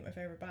try and meet my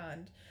favorite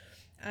band.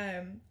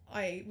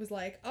 I was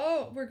like,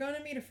 oh, we're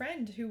gonna meet a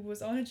friend who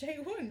was on a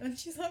J1 and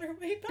she's on her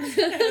way back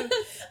now.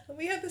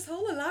 We had this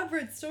whole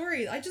elaborate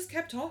story. I just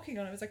kept talking,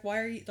 and I was like, why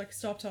are you, like,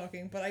 stop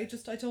talking. But I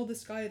told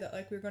this guy that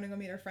like we were gonna go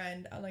meet our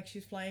friend, and like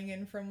she's flying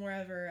in from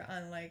wherever,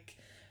 and like,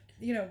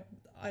 you know,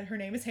 her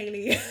name is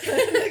Hayley.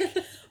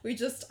 Like, we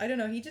just, I don't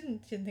know, he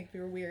didn't think we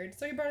were weird,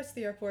 so he brought us to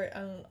the airport,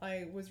 and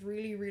I was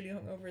really, really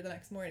hungover the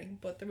next morning,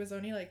 but there was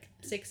only like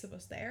 6 of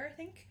us there, I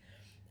think.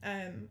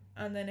 And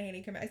then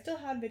Hayley came out. I still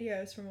had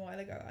videos from a while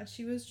ago, and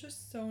she was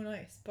just so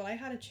nice, but I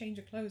had a change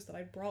of clothes that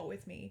I brought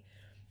with me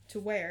to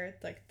wear,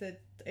 like,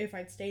 if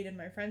I'd stayed in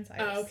my friend's house.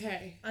 Oh,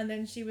 okay. And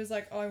then she was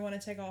like, oh, I want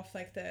to take off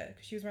like because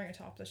she was wearing a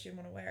top that she didn't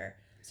want to wear.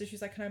 So she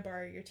was like, can I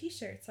borrow your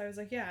t-shirt? So I was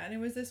like, yeah. And it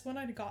was this one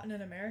I'd gotten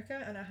in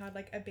America, and I had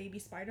like a baby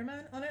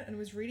Spider-Man on it, and it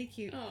was really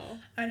cute. Oh.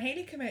 And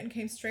Hayley came out and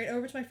came straight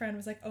over to my friend and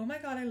was like, oh my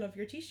god, I love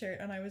your t-shirt.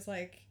 And I was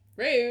like,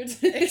 rude.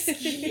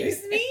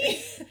 Excuse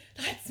me?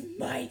 That's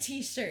my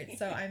t-shirt.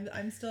 So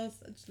I'm still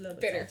a little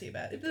bit bitter. salty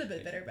about it. A little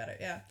bit bitter about it,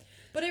 yeah.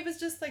 But it was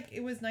just like,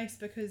 it was nice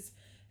because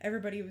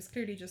everybody was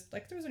clearly just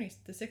like, there was only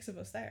the 6 of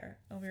us there,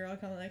 and we were all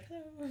kind of like,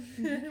 hello.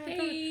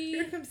 Hey.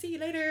 We're gonna come see you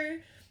later.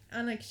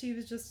 And like, she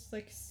was just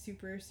like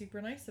super,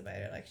 super nice about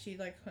it. Like, she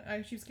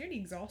was clearly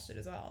exhausted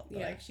as well,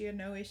 but like, she had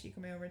no issue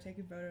coming over and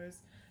taking photos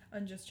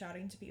and just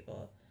chatting to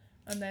people.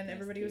 And then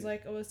everybody was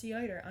like, oh, we'll see you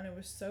later. And it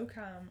was so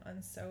calm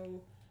and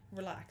so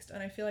relaxed.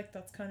 And I feel like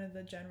that's kind of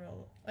the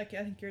general, like,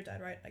 I think you're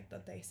dead right, like,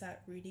 that they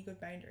set really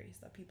good boundaries,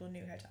 that people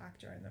knew how to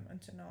act around them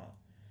and to not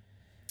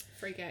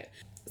freak out.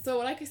 So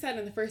like I said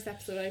in the first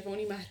episode, I've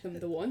only met them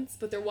the once,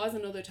 but there was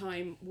another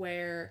time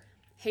where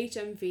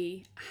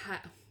HMV,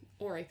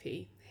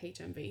 RIP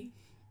HMV,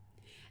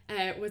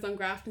 was on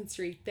Grafton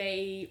Street.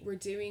 They were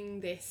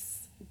doing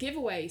this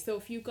giveaway. So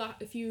if you got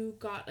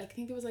like, I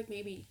think there was like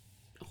maybe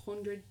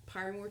 100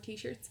 Paramore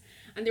t-shirts,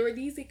 and there were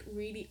these like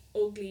really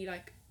ugly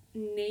like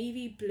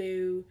navy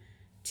blue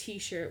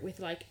t-shirt with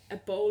like a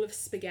bowl of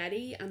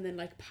spaghetti and then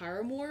like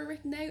Paramore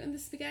written out on the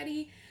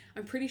spaghetti.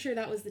 I'm pretty sure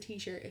that was the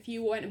t-shirt. If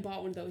you went and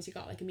bought one of those, you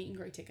got like a meet and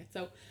greet ticket.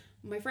 So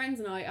my friends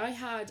and I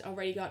had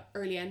already got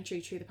early entry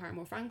through the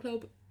Paramore fan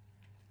club.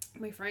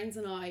 My friends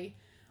and I,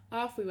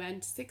 off we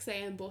went, 6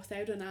 a.m. bus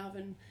out on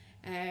Avon,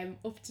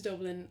 up to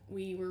Dublin.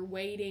 We were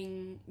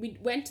waiting, we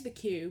went to the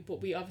queue, but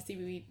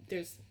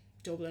there's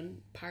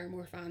Dublin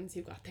Paramore fans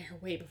who got there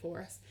way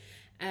before us.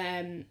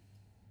 And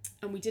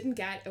we didn't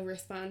get a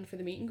wristband for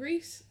the meet and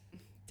greet.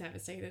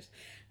 Devastated.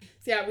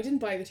 So yeah, we didn't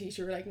buy the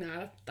t-shirt. We're like,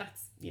 nah,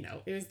 that's,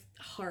 it was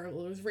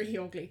horrible. It was really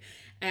ugly.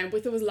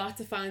 But there was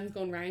lots of fans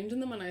going round in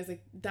them, and I was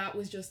like, that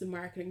was just a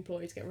marketing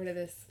ploy to get rid of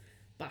this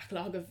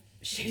backlog of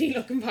shitty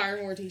looking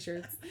Paramore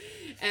t-shirts.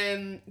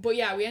 But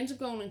yeah, we ended up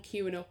going and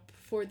queuing up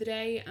for the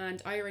day,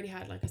 and I already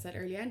had, like I said,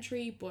 early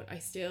entry, but I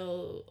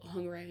still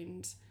hung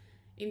around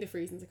in the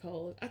freezing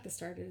cold at the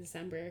start of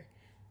December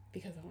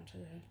because I wanted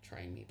to try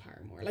and meet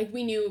Paramore. Like,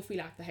 we knew if we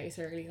left the house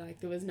early, like,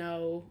 there was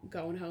no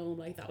going home,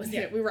 like, that was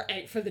it. We were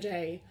out for the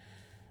day.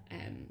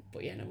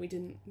 But yeah, no, we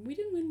didn't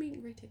win meet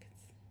and greet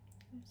tickets.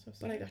 I'm so But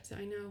sorry. I got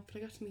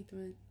to meet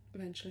them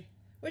eventually.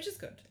 Which is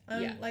good.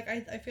 Yeah. Like,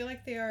 I feel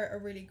like they are a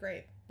really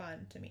great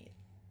band to meet.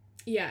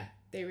 Yeah,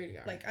 they really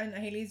are. Like, and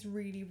Hayley's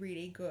really,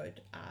 really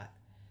good at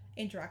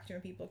interacting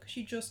with people, because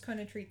she just kind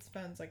of treats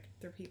fans like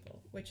they're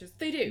people, which is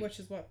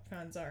what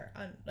fans are,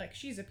 and like,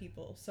 she's a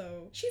people,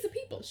 so she's a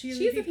people.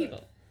 She's a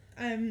people.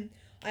 I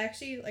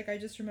actually, like, I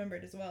just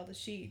remembered as well that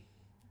she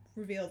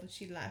revealed that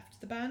she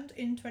left the band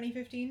in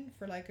 2015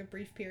 for like a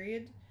brief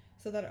period,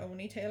 so that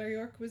only Taylor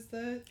York was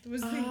the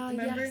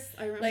member. Yes,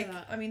 I remember Like,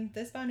 that. I mean,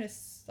 this band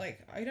is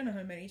like, I don't know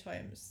how many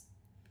times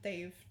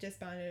they've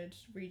disbanded,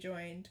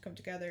 rejoined, come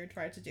together,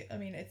 tried to do. I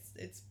mean,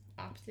 it's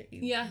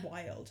absolutely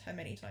wild how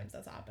many times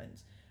that's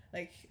happened.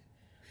 Like,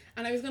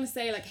 and I was gonna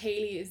say, like,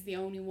 Hayley is the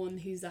only one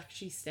who's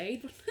actually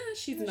stayed, but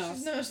she's not.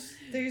 She's not.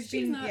 There's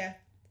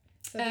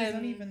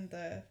not even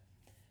the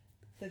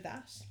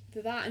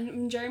that.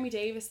 And Jeremy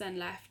Davis then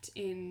left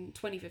in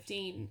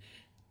 2015.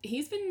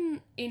 He's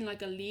been in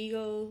like a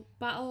legal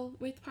battle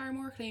with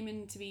Paramore,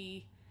 claiming to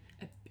be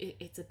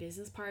it's a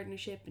business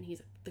partnership, and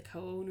he's the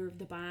co-owner of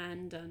the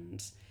band.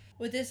 And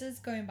well, this is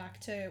going back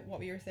to what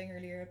we were saying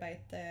earlier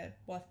about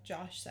what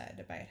Josh said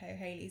about how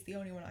Hayley's the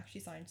only one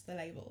actually signed to the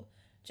label.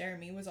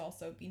 Jeremy was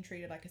also being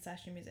treated like a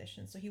session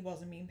musician, so he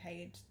wasn't being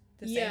paid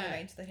the same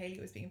amount that Hayley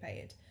was being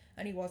paid,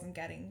 and he wasn't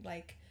getting,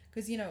 like,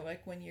 because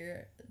like when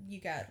you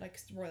get like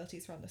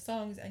royalties from the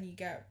songs, and you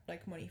get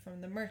like money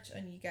from the merch,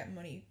 and you get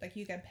money, like,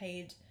 you get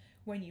paid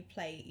when you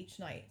play each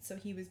night. So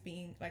he was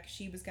being like,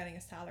 she was getting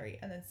a salary,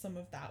 and then some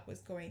of that was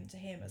going to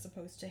him as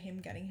opposed to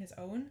him getting his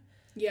own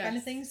kind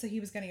of thing. So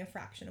he was getting a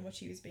fraction of what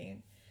she was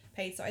being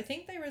paid. So I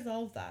think they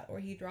resolved that, or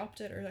he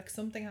dropped it, or like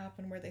something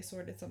happened where they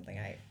sorted something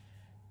out.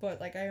 But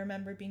like, I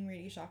remember being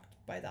really shocked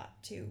by that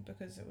too,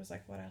 because it was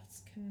like, what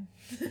else can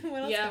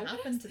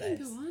happen to this?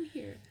 Go on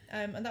here.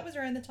 And that was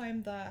around the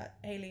time that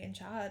Hayley and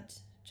Chad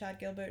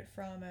Gilbert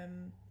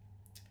from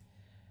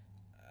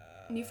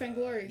New Found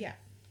Glory. Yeah,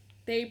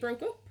 they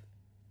broke up.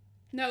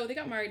 No, they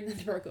got married and then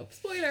they broke up.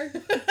 Spoiler.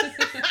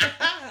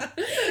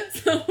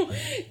 So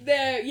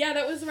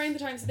that was around the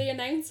time. So they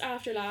announced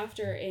After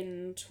Laughter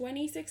in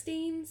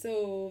 2016.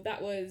 So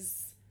that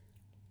was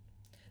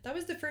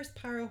the first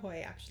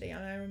Parahoy, actually,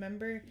 and I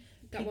remember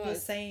people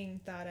saying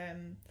that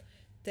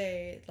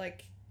they,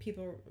 like,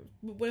 people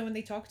when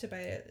they talked about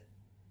it,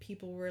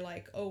 people were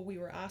like, oh, we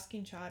were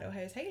asking Chad, oh,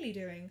 how's Hayley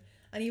doing,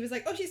 and he was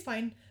like, oh, she's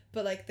fine,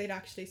 but like, they'd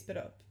actually split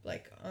up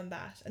like on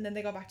that, and then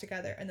they got back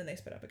together, and then they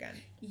split up again.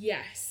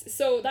 Yes,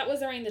 so that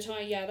was around the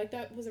time,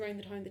 that was around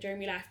the time that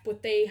Jeremy left,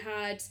 but they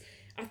had,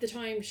 at the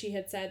time, she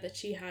had said that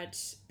she had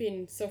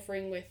been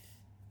suffering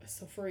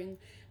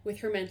with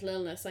her mental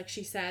illness. Like,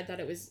 she said that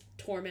it was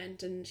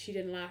torment, and she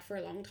didn't laugh for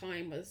a long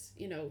time, was,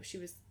 she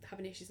was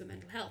having issues with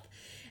mental health.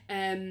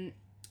 And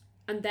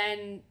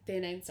then they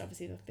announced,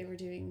 obviously, that they were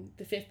doing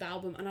the 5th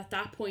album, and at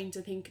that point,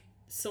 I think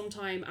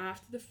sometime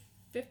after the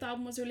 5th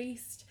album was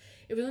released,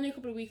 it was only a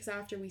couple of weeks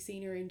after we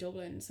seen her in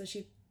Dublin, so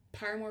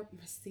Paramore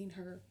must seen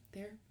her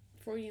there,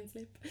 Freudian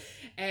slip,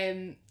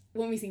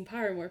 when we seen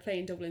Paramore play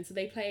in Dublin. So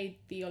they played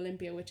the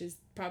Olympia, which is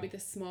probably the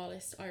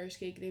smallest Irish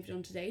gig they've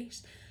done to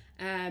date.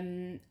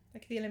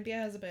 Like, the Olympia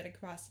has about a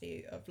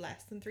capacity of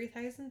less than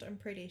 3,000, I'm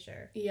pretty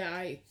sure. Yeah,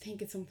 I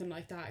think it's something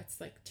like that.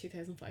 It's like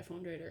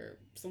 2,500 or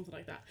something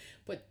like that.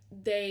 But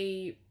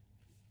they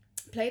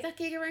played that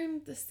gig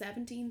around the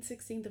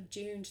 16th of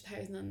June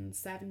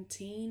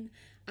 2017,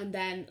 and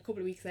then a couple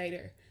of weeks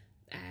later,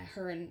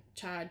 her and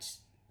Chad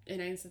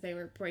announced that they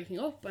were breaking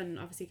up and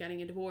obviously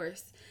getting a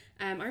divorce.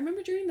 I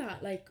remember during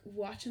that, like,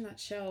 watching that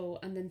show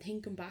and then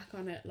thinking back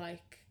on it,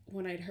 like,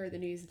 when I'd heard the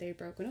news that they'd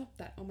broken up,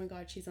 that, oh my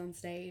god, she's on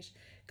stage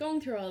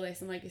going through all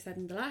this, and like you said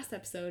in the last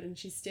episode, and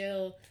she's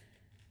still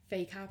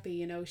fake happy,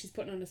 you know, she's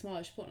putting on a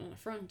smile, she's putting on a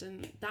front,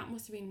 and that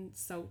must have been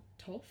so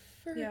tough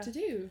for her to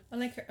do. And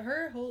like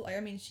her whole, I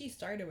mean, she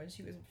started when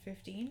she was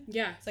 15.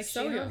 Yeah, It's like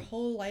so her young.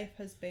 whole life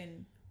has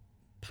been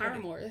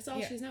Paramore, that's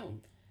all she's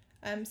known.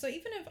 so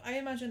even if I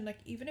imagine, like,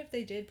 even if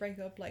they did break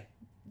up like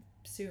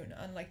soon,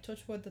 and like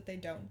touch wood that they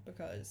don't,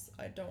 because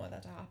I don't want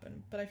that to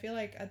happen, but I feel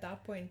like at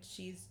that point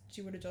she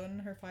would have done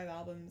her 5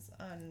 albums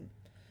and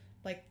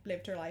like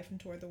lived her life and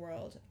toured the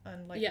world,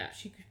 and like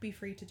she could be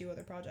free to do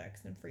other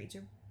projects and free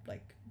to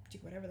like do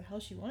whatever the hell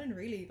she wanted,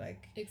 really.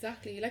 Like,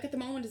 exactly, like at the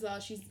moment as well,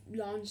 she's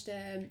launched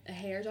a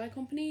hair dye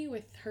company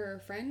with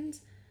her friend.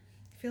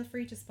 Feel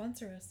free to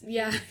sponsor us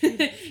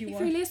if you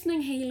you're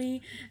listening,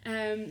 Hayley,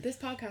 this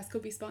podcast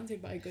could be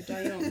sponsored by Good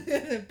Dye Young.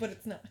 but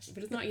it's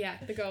not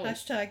yet. The goal.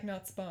 #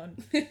 not spawn.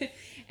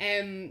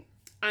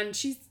 And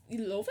she's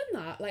loving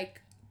that.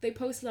 Like, they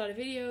post a lot of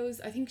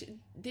videos. I think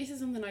this is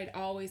something I'd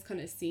always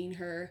kind of seen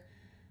her,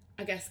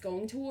 I guess,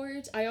 going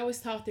towards. I always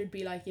thought there'd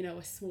be like, you know,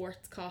 a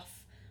Schwarzkopf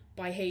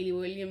by Hayley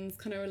Williams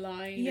kind of a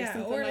line, or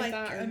something like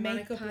that, or a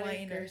Manic makeup Panic,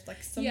 line, or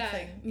like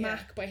something.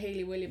 Mac by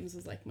Hayley Williams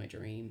was like my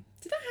dream.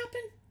 Did that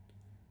happen?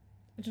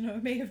 I don't know,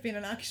 it may have been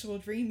an actual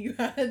dream you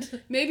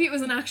had. Maybe it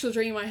was an actual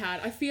dream I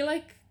had. I feel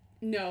like,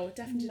 no,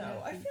 definitely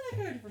no. I feel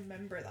like I would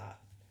remember that.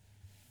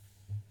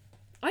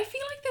 I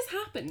feel like this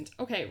happened.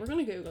 Okay, we're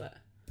gonna Google it.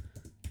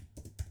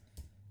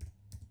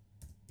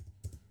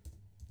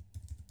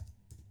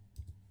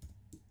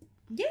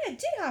 Yeah, it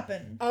did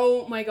happen.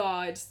 Oh my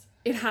god,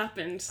 it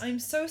happened. I'm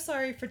so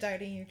sorry for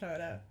doubting you,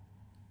 Clodagh.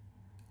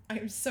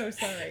 I'm so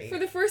sorry. For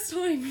the first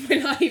time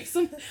in my life,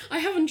 I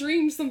haven't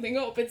dreamed something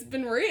up. It's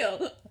been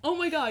real. Oh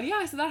my god,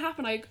 yeah. So that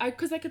happened.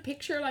 Because I could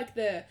picture like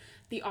the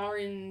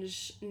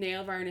orange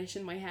nail varnish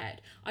in my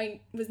head. I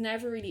was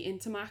never really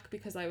into MAC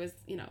because I was,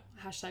 you know,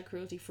 #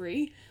 cruelty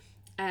free.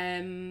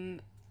 Yeah,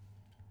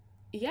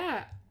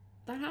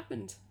 that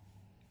happened.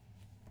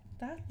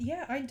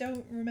 I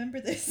don't remember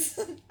this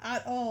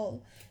at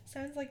all.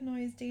 Sounds like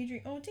Noise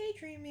Daydream. Oh,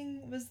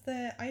 Daydreaming was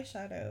the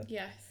eyeshadow.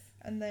 Yes.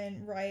 And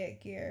then Riot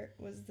Gear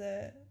was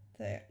the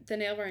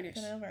nail varnish.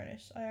 The nail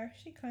varnish. I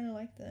actually kind of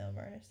like the nail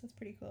varnish. That's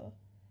pretty cool.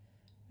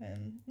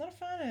 Not a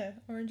fan of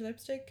orange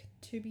lipstick.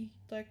 To be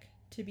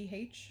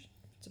H.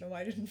 Don't know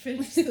why I didn't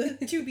finish the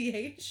to be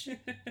H.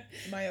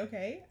 Am I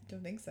okay?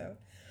 Don't think so.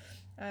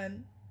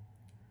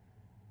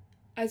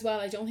 As well,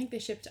 I don't think they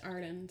shipped to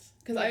Ireland,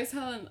 because I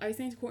was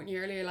saying to Courtney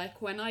earlier,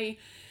 like when I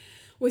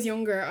was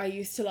younger, I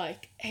used to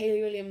like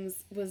Hayley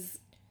Williams was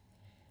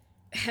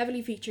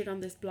heavily featured on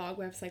this blog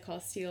website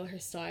called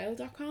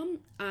stealherstyle.com,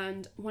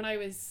 and when I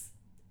was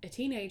a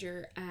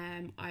teenager,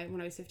 when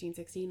I was 15,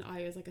 16,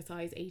 I was like a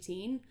size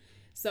 18,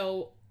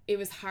 so it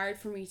was hard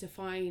for me to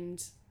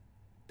find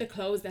the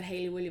clothes that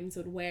Hayley Williams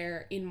would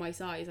wear in my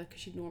size, like,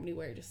 because she'd normally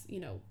wear just, you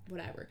know,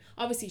 whatever.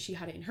 Obviously she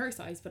had it in her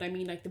size, but I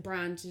mean, like, the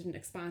brand didn't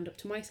expand up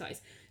to my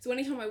size, so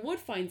anytime I would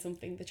find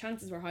something, the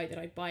chances were high that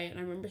I'd buy it. And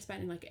I remember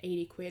spending like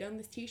 80 quid on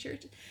this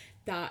t-shirt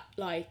that,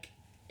 like,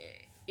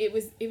 it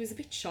was a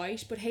bit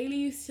shite, but Hayley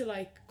used to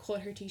like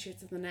cut her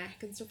t-shirts at the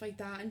neck and stuff like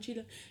that, and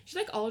she'd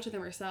like alter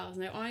them herself.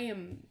 Now I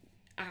am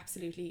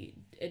absolutely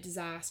a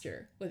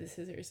disaster with the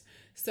scissors,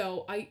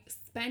 so I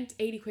spent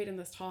 80 quid on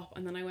this top,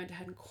 and then I went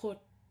ahead and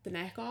cut the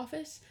neck off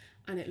it,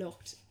 and it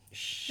looked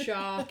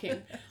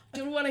shocking.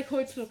 Done what I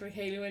could to look like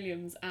Hayley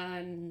Williams,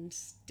 and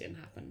didn't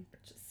happen.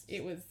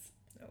 It was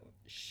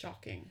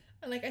shocking.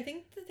 And like, I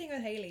think the thing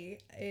with Hayley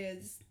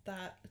is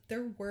that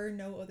there were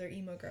no other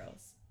emo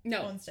girls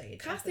on stage.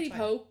 Cassidy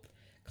Pope,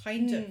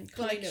 kind of,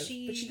 but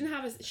she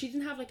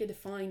didn't have like a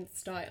defined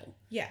style.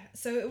 Yeah,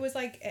 so it was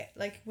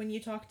like when you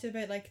talked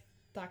about like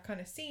that kind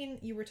of scene,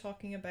 you were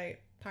talking about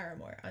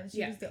Paramore, and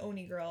she was the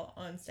only girl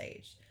on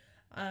stage,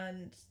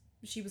 and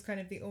she was kind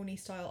of the only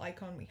style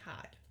icon we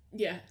had.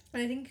 Yeah.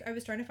 And I think I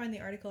was trying to find the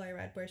article I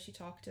read where she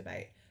talked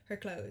about her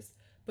clothes,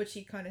 but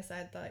she kind of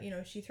said that, you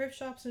know, she thrift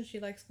shops and she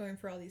likes going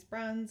for all these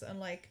brands, and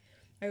like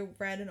I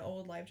read an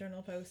old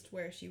LiveJournal post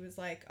where she was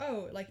like,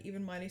 oh, like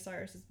even Miley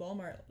Cyrus's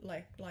Walmart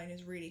like line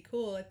is really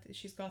cool. Like,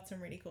 she's got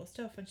some really cool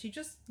stuff, and she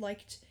just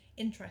liked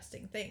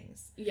interesting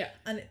things. Yeah.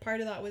 And part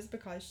of that was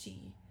because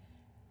she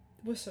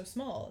was so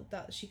small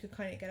that she could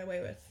kind of get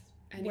away with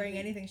wearing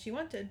anything she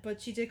wanted.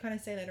 But she did kind of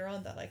say later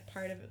on that like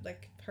part of it,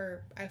 like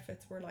her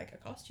outfits were like a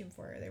costume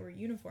for her. They were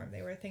uniform.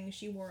 They were things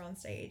she wore on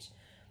stage.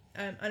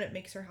 And it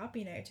makes her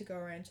happy now to go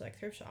around to like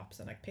thrift shops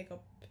and like pick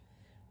up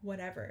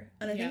whatever.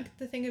 And I think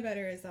the thing about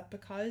her is that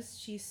because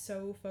she's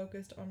so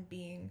focused on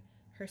being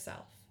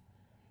herself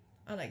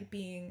and like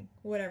being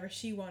whatever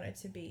she wanted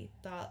to be,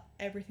 that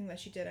everything that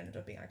she did ended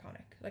up being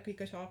iconic. Like, we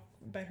could talk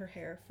about her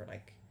hair for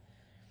like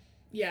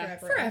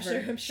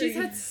forever. I'm sure She's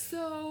had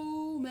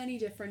so many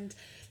different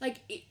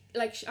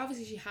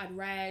obviously she had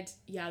red,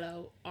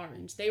 yellow,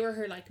 orange. They were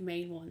her like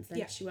main ones.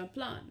 Then she went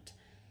blonde,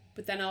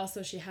 but then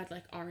also she had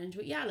like orange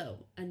with yellow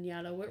and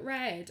yellow with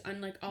red,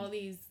 and like all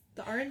these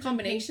the orange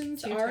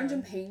combinations. The orange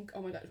and pink,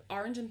 oh my god,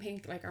 orange and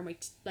pink like are my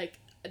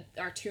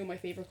are two of my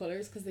favorite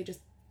colors, because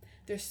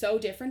they're so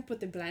different, but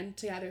they blend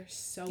together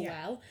so Yeah.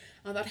 well.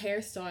 And that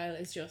hairstyle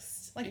is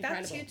just Like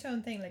incredible. that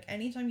two-tone thing, like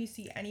anytime you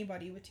see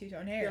anybody with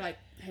two-tone hair, You're like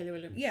Hayley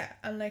Williams. yeah.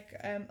 And like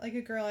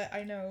a girl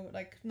I know,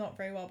 like not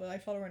very well, but I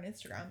follow her on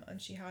Instagram,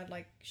 and she had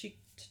like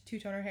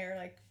two-tone her hair,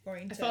 like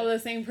going I to follow the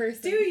same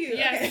person. do you?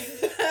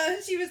 Yes. Okay.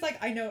 And she was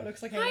like, I know it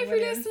looks like Hi Hayley for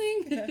Williams.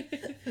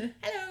 listening.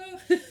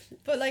 Hello.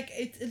 But like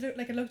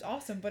it looked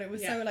awesome, but it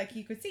was Yeah. so like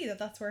you could see that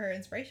that's where her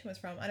inspiration was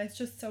from, and it's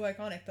just so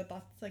iconic that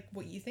that's like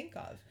what you think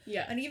of.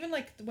 Yeah. And even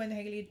like when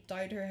Hailey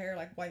dyed her hair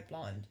like white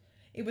blonde,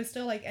 it was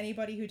still like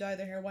anybody who dyed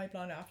their hair white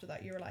blonde after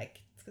that, you were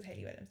like, it's because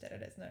Hailey Williams did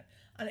it, isn't it?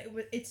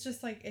 And it's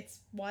just like, it's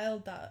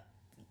wild that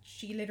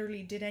she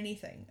literally did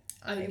anything,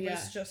 and it yeah.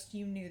 was just,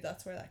 you knew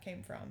that's where that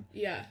came from.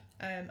 Yeah.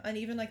 And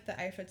even like the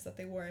outfits that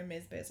they wore in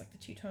Miss Biz, like the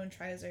two-tone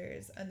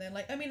trousers, and then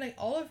like, I mean, like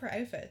all of her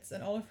outfits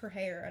and all of her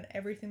hair and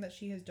everything that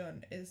she has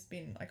done is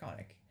been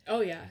iconic. Oh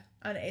yeah.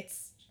 And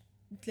it's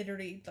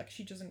literally like,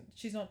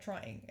 she's not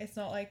trying. It's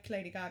not like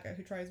Lady Gaga,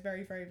 who tries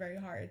very, very, very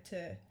hard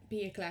to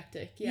Be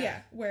eclectic.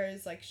 Yeah.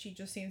 whereas like she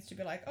just seems to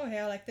be like, oh hey,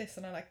 I like this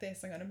and I like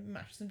this, I'm gonna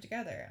match them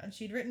together. And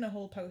she'd written a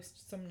whole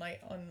post some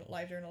night on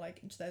LiveJournal like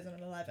in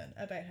 2011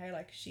 about how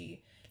like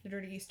she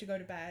literally used to go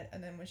to bed,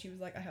 and then when she was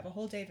like, I have a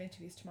whole day of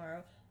interviews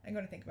tomorrow, I'm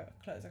gonna think about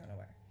what clothes I'm gonna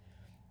wear.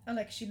 And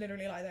like she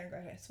literally lie there and go,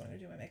 okay, this is when I'm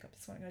gonna do my makeup,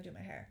 this is when I'm gonna do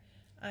my hair.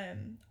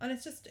 And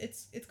it's just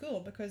it's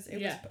cool because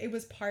it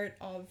was part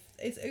of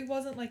it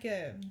wasn't like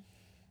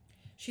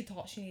she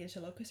thought she needed to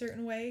look a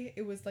certain way.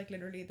 It was like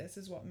literally, this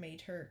is what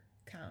made her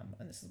calm,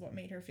 and this is what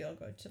made her feel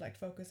good to like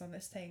focus on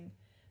this thing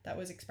that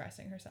was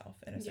expressing herself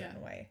in a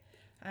certain way.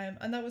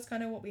 And that was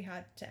kind of what we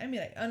had to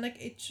emulate. And like,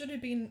 it should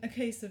have been a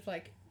case of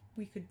like,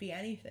 we could be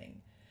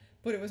anything,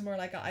 but it was more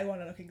like, I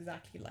want to look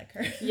exactly like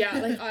her. Yeah,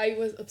 like I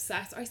was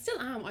obsessed. I still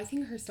am. I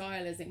think her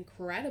style is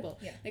incredible.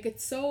 Yeah. Like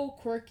it's so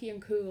quirky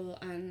and cool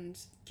and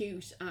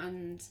cute,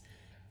 and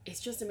it's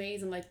just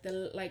amazing. Like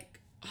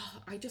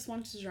I just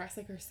wanted to dress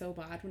like her so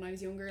bad when I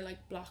was younger,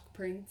 like block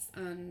prints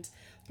and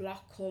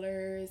block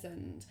colours,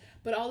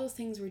 but all those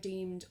things were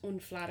deemed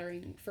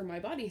unflattering for my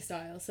body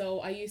style. So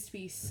I used to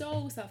be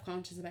so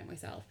self-conscious about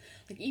myself.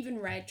 Like even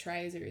red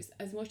trousers,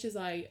 as much as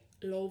I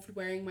loved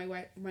wearing my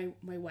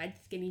red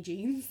skinny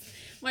jeans,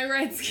 my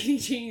red skinny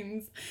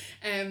jeans,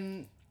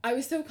 I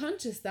was so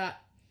conscious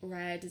that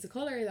red is a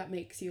colour that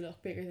makes you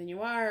look bigger than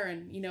you are,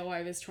 and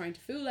I was trying to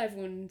fool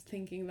everyone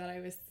thinking that I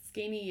was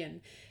skinny,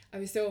 and I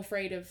was so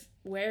afraid of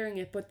wearing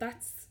it. But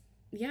that's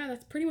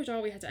pretty much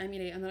all we had to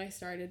emulate. And then I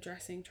started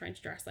trying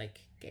to dress like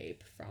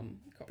Gabe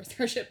from Cobra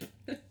Starship.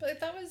 But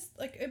that was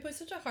like, it was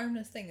such a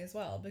harmless thing as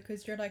well,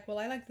 because you're like, well,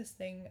 I like this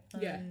thing,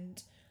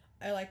 and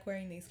I like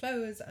wearing these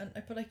clothes, and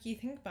but like, you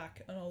think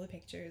back on all the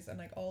pictures, and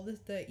like all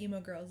the emo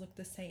girls look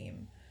the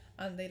same,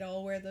 and they'd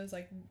all wear those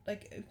like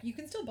you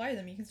can still buy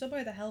them, you can still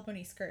buy the Hell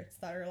Bunny skirts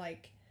that are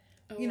like,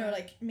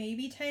 like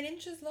maybe 10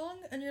 inches long,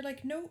 and you're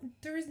like, no,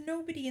 there is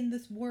nobody in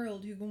this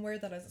world who can wear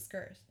that as a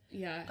skirt.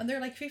 Yeah. And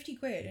they're like 50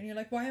 quid, and you're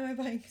like, why am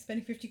I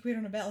spending 50 quid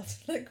on a belt?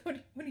 Like,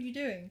 what are you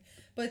doing?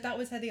 But that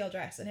was how they all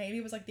dressed, and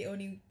Hailey was like the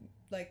only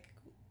like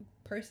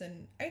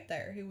person out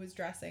there who was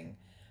dressing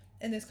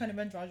in this kind of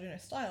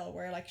androgynous style,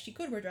 where like she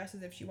could wear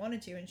dresses if she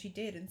wanted to, and she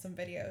did in some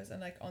videos and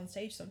like on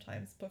stage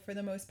sometimes, but for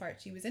the most part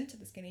she was into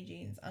the skinny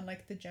jeans and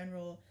like the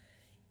general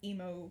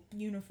emo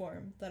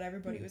uniform that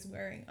everybody was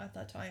wearing at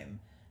that time.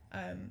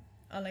 And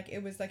like,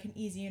 it was like an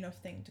easy enough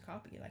thing to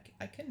copy. Like,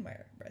 I can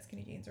wear red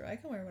skinny jeans, or I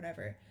can wear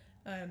whatever.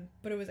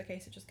 But it was a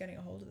case of just getting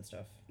a hold of the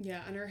stuff.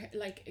 Yeah, and her,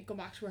 like, going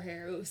back to her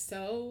hair, it was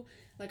so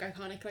like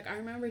iconic. Like, I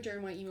remember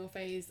during my emo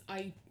phase,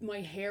 my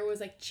hair was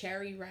like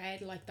cherry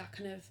red, like that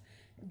kind of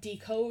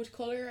decode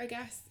color, I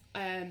guess.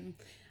 And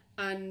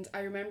I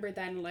remember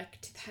then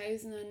like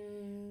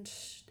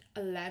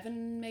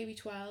 2011, maybe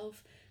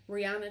 12,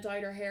 Rihanna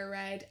dyed her hair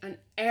red, and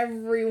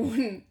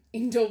everyone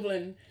in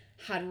Dublin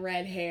had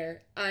red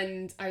hair,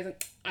 and I was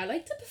like, I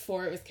liked it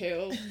before it was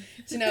cool.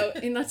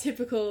 In that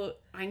typical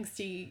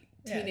angsty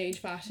teenage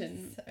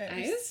fashion. And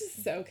it was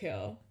just so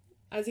cool.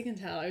 As you can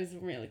tell, I was a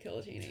really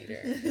cool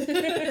teenager.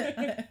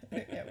 Yeah,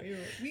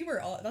 we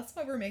were all. That's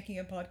why we're making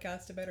a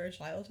podcast about our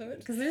childhood.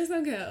 Because they're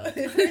so cool.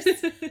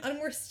 And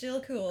we're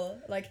still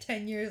cool, like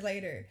 10 years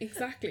later.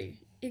 Exactly.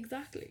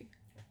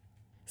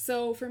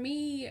 So for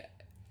me,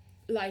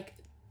 like,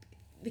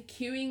 the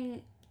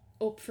queuing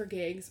up for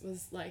gigs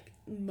was like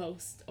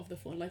most of the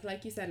fun.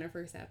 Like you said in our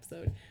first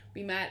episode,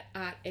 we met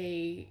at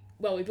we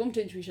bumped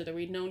into each other.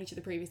 We'd known each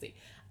other previously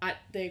at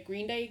the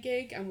Green Day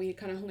gig, and we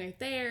kind of hung out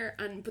there.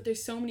 But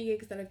there's so many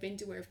gigs that I've been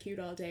to where I've queued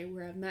all day,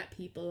 where I've met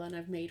people and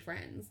I've made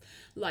friends,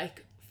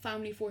 like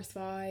Family Force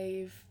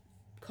 5,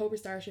 Cobra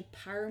Starship,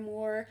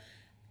 Paramore.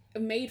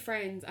 I've made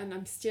friends, and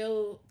I'm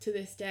still to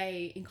this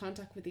day in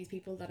contact with these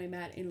people that I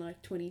met in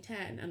like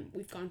 2010, and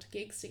we've gone to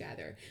gigs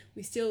together.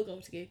 We still go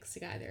to gigs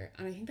together,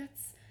 and I think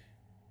that's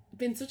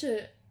been such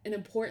an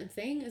important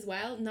thing as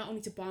well, not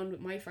only to bond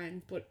with my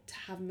friends, but to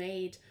have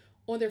made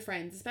other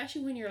friends,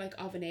 especially when you're like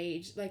of an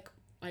age, like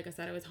I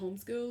said, I was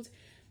homeschooled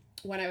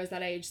when I was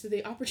that age, so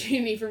the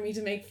opportunity for me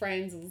to make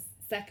friends was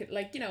second,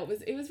 like, you know,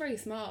 it was very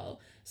small,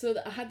 so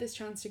that I had this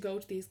chance to go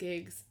to these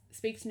gigs,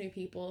 speak to new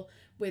people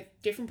with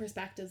different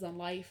perspectives on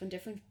life and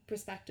different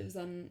perspectives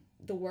on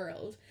the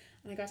world,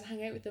 and I got to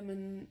hang out with them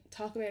and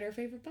talk about our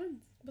favorite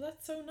bands. But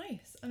that's so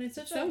nice, and it's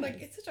such So a like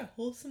nice. it's such a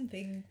wholesome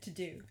thing to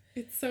do.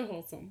 It's so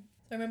wholesome.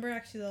 So I remember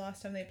actually the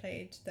last time they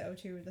played the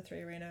O2 or the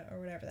 3 Arena or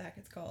whatever the heck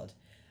it's called,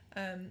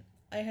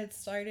 I had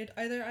started,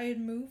 either I had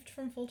moved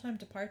from full-time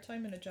to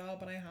part-time in a job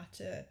and I had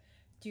to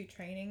do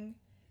training,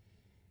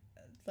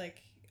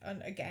 like,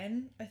 and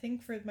again, I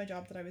think for my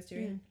job that I was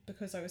doing,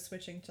 because I was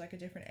switching to like a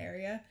different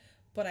area,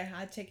 but I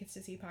had tickets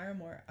to see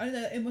Paramore. I don't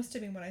know, it must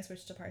have been when I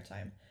switched to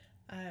part-time.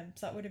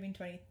 So that would have been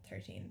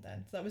 2013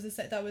 then. So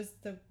that was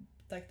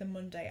the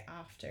Monday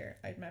after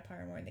I'd met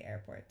Paramore in the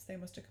airport. So they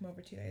must have come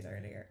over 2 days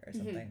earlier or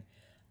something.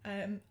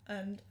 And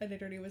I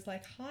literally was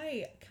like,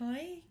 hi, can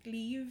I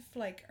leave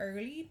like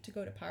early to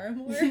go to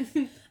Paramore?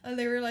 And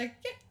they were like,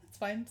 yeah, that's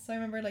fine. So I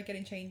remember like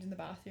getting changed in the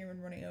bathroom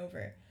and running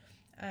over,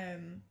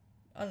 and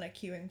like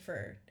queuing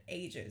for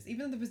ages, even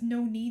though there was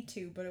no need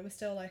to, but it was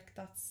still like,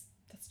 that's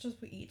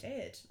just what you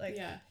did. Like,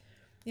 Yeah.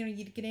 you know,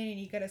 you'd get in and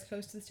you get as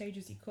close to the stage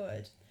as you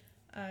could.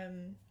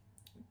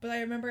 But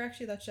I remember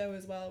actually that show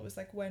as well, it was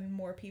like when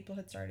more people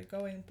had started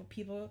going, but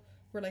people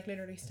were like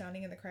literally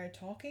standing in the crowd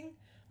talking,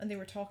 and they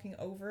were talking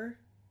over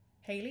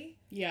Hayley.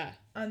 Yeah.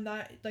 And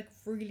that like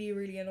really,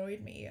 really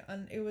annoyed me.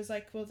 And it was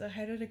like, well,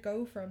 how did it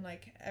go from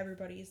like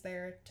everybody's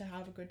there to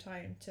have a good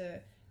time to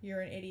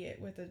you're an idiot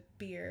with a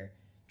beer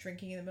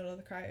drinking in the middle of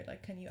the crowd?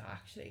 Like, can you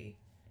actually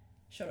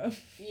shut up?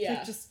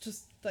 Yeah.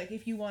 just like,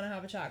 if you want to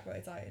have a chat, go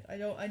outside.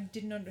 I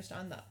didn't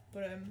understand that.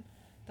 But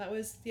that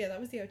was the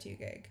O2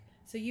 gig.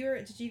 So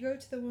did you go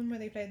to the one where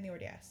they played in the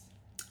RDS?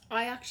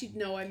 I actually,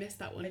 no, I missed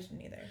that one. I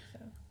didn't either. So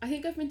I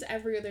think I've been to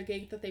every other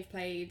gig that they've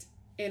played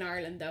in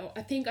Ireland though.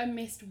 I think I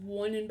missed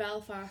one in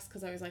Belfast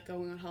because I was like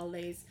going on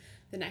holidays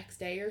the next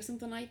day or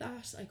something like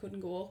that. I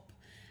couldn't go up.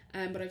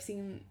 But I've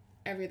seen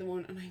every other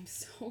one and I'm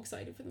so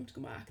excited for them to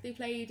come back. They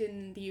played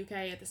in the UK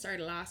at the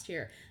start of last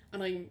year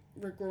and I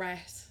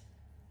regret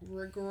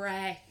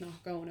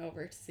not going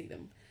over to see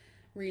them.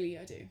 Really,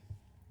 I do.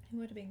 it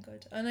would have been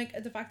good. And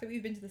like the fact that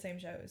we've been to the same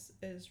shows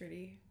is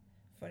really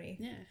funny.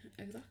 Yeah,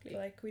 exactly.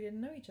 Like we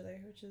didn't know each other,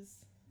 which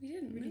is We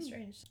didn't really know.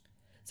 strange.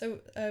 So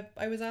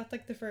I was at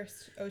like the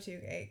first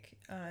O2 gig,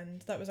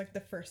 and that was like the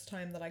first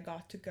time that I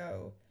got to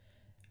go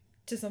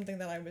to something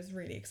that I was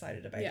really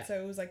excited about. Yeah. So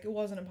it was like, it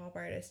wasn't a pop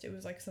artist, it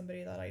was like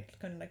somebody that I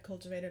kind of like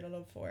cultivated a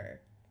love for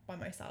by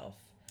myself.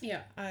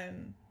 Yeah.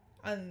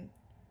 And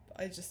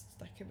I just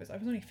like, I was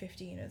only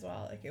 15 as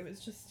well, like it was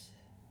just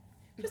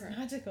Incredible.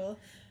 magical.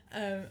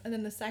 And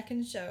then the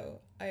second show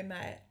I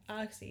met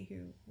Alexi,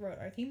 who wrote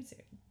our theme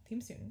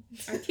tune.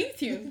 Our theme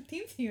tune.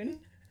 Theme tune.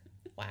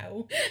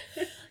 Wow.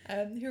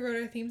 Who wrote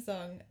our theme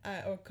song,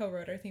 or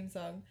co-wrote our theme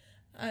song.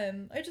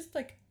 I just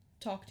like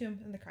talked to him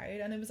in the crowd,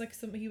 and it was like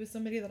he was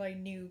somebody that I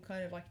knew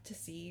kind of like to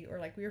see, or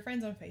like we were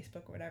friends on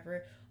Facebook or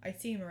whatever. I'd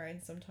see him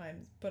around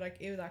sometimes, but like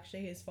it was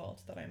actually his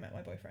fault that I met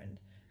my boyfriend,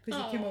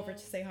 because he came over to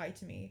say hi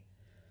to me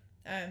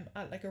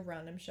at like a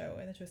random show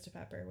in the Twisted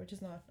Pepper, which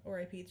is not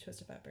R.I.P. the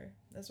Twisted Pepper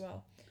as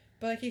well.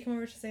 But like he came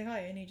over to say hi,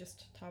 and he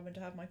just happened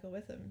to have Michael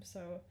with him,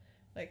 so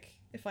like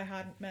if I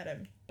hadn't met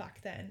him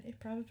back then, it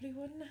probably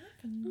wouldn't have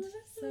happened. Oh,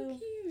 that's so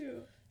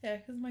cute. Yeah,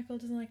 because Michael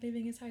doesn't like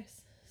leaving his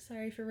house.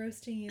 Sorry for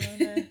roasting you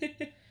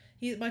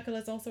on Michael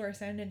is also our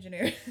sound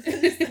engineer.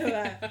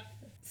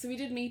 So we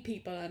did meet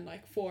people and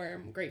like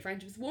form great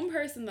friendships. One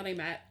person that I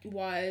met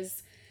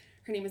was,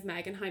 her name is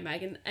Megan. Hi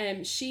Megan.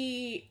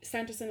 She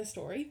sent us in a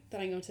story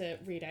that I'm going to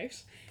read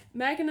out.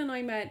 Megan and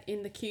I met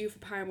in the queue for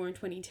Paramore in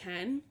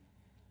 2010.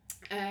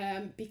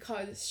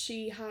 Because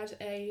she had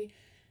a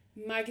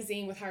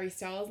magazine with Harry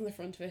Styles on the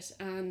front of it,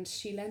 and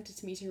she lent it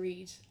to me to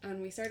read,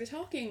 and we started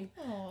talking.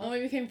 Aww. And we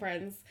became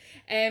friends.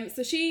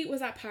 So she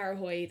was at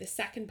Parahoy, the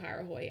second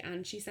Parahoy,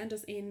 and she sent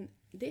us in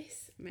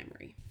this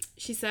memory.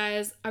 She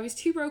says, I was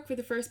too broke for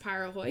the first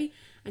Parahoy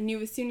and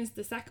knew as soon as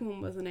the second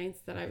one was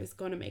announced that I was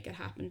going to make it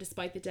happen,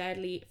 despite the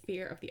deadly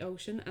fear of the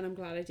ocean, and I'm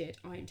glad I did.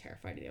 I'm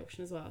terrified of the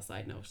ocean as well,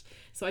 side note.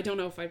 So I don't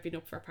know if I'd been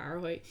up for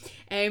Parahoy.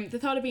 The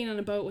thought of being on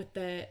a boat with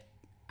the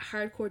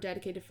hardcore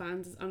dedicated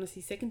fans is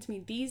honestly sickening to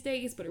me these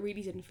days, but it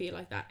really didn't feel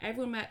like that.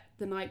 Everyone met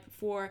the night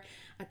before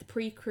at the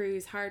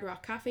pre-cruise Hard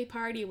Rock Cafe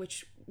party,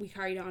 which we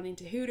carried on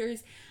into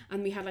Hooters,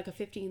 and we had like a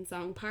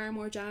 15-song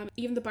Paramore jam.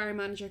 Even the bar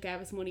manager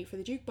gave us money for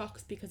the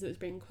jukebox because it was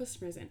bringing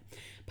customers in.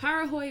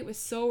 Parahoy was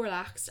so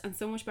relaxed and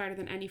so much better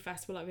than any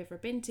festival I've ever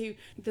been to.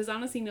 There's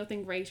honestly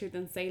nothing greater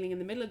than sailing in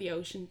the middle of the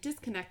ocean,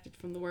 disconnected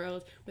from the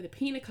world, with a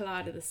pina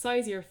colada the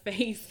size of your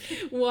face,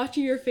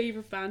 watching your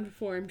favourite band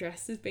perform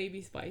dressed as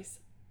Baby Spice.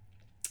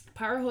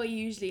 Parahoy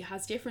usually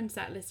has different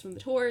set lists from the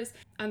tours,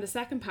 and the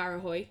second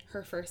Parahoy,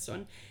 her first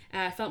one,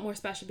 felt more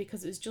special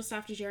because it was just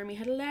after Jeremy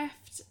had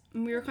left,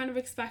 and we were kind of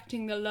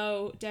expecting the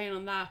low down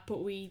on that,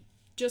 but we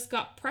just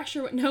got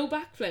Pressure with no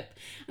backflip,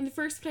 and the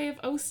first play of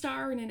Oh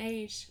Star in an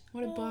 8.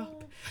 What a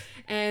bop.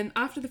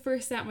 After the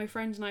first set, my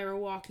friend and I were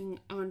walking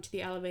onto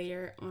the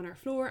elevator on our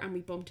floor and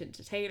we bumped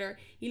into Taylor.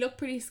 He looked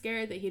pretty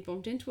scared that he'd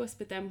bumped into us,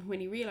 but then when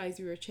he realised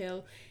we were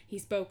chill, he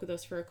spoke with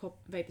us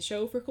about the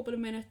show for a couple of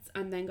minutes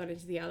and then got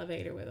into the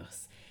elevator with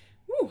us.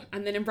 Woo.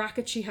 And then in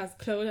brackets she has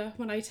Clodagh.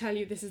 When I tell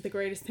you this is the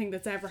greatest thing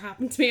that's ever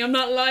happened to me, I'm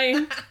not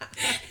lying.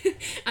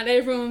 And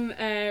everyone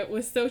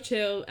was so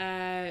chill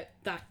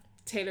that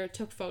Taylor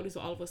took photos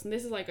with all of us, and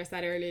this is like I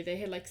said earlier, they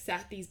had like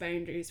set these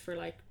boundaries for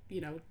like,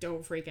 you know,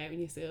 don't freak out when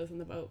you see us on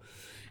the boat.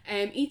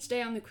 Each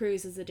day on the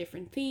cruise is a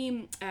different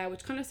theme,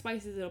 which kind of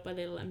spices it up a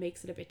little and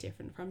makes it a bit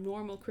different from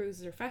normal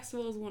cruises or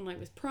festivals. One night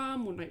was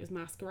prom, one night was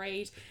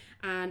masquerade,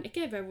 and it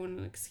gave everyone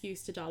an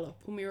excuse to doll up.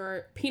 When we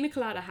were pina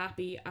colada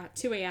happy at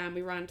 2 a.m,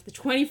 we ran to the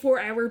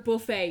 24-hour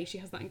buffet, she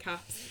has that in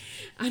caps,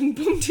 and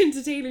bumped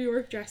into Taylor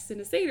York dressed in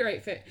a sailor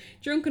outfit,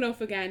 drunk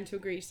enough again to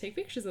agree to take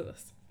pictures with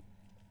us.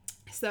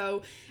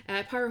 So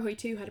Parahoy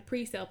 2 had a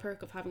pre-sale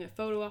perk of having a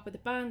photo op with the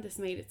band. This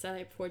made it sell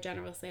out before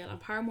general sale, and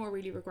Paramore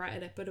really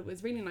regretted it, but it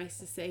was really nice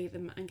to see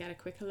them and get a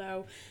quick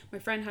hello. My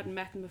friend hadn't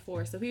met them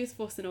before, so he was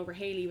fussing over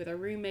Hayley with our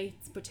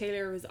roommates, but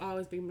Taylor was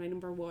always been my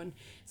number one.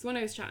 So when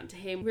I was chatting to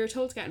him, we were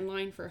told to get in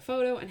line for a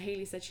photo, and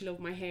Hayley said she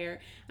loved my hair,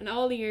 and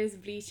all the years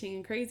of bleaching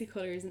and crazy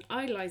colours and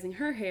idolising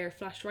her hair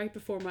flashed right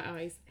before my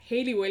eyes.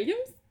 Hayley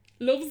Williams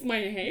loves my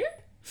hair.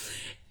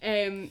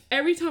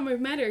 Every time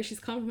I've met her, she's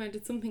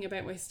complimented something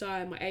about my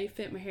style, my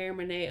outfit, my hair,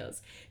 my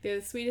nails. They're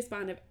the sweetest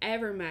band I've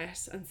ever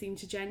met and seem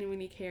to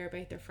genuinely care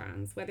about their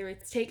fans, whether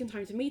it's taking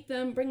time to meet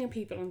them, bringing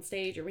people on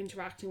stage, or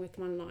interacting with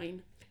them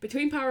online.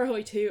 Between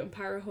Parahoy 2 and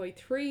Parahoy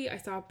 3, I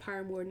saw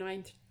Paramore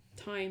 9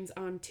 times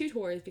on 2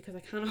 tours because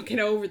I cannot get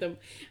over them,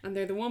 and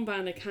they're the one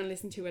band I can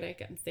listen to without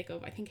getting sick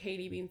of. I think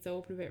Hayley being so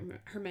open about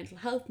her mental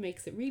health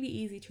makes it really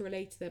easy to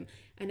relate to them,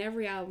 and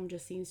every album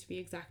just seems to be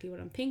exactly what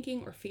I'm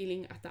thinking or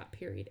feeling at that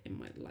period in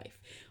my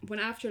life. When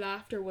After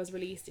Laughter was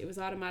released, it was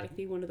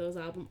automatically one of those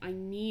albums I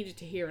needed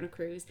to hear on a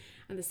cruise,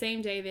 and the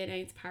same day they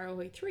announced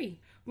Parahoy 3.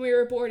 When we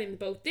were aboard in the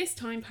boat this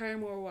time,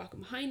 Paramore were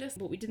walking behind us,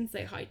 but we didn't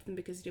say hi to them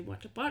because we didn't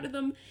want to bother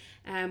them,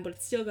 but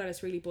it still got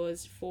us really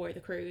buzzed for the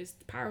cruise.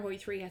 The Parahoy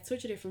 3 had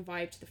such a different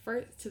vibe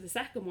to the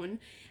second one.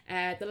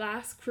 The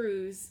last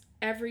cruise,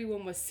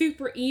 everyone was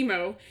super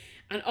emo,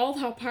 and all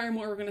thought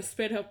Paramore were going to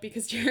split up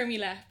because Jeremy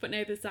left, but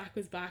now that Zach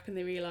was back and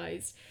they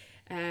realised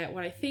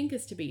what I think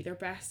is to be their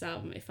best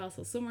album. It felt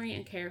so summery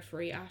and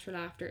carefree. After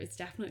Laughter is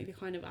definitely the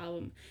kind of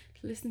album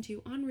to listen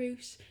to en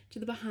route to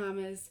the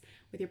Bahamas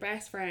with your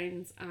best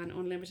friends and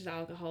unlimited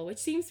alcohol, which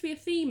seems to be a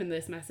theme in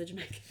this message,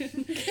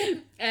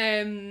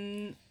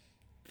 Megan.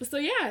 So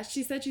yeah,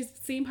 she said she's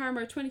seen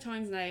Paramore 20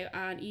 times now,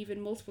 and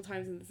even multiple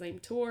times in the same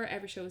tour.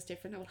 Every show is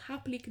different. I will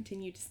happily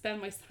continue to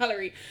spend my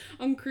salary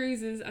on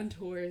cruises and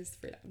tours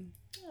for them.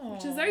 Aww.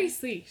 Which is very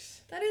sweet.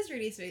 That is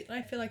really sweet, and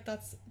I feel like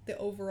that's the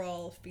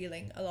overall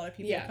feeling a lot of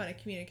people kind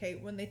of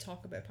communicate when they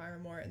talk about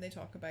Paramore and they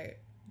talk about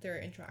their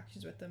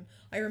interactions with them.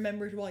 I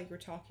remembered while you were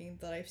talking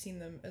that I've seen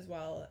them as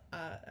well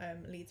at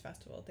Leeds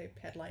Festival. They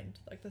headlined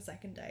like the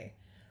second day,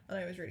 and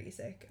I was really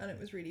sick and it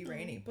was really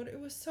rainy, but it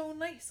was so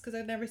nice because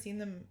I'd never seen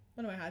them.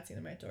 Well, no, I had seen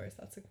them outdoors.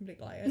 That's a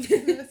complete lie. I'd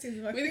seen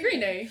them with a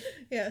Green Day.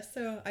 Yeah,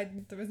 so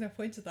there was no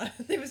point to that.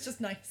 It was just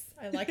nice.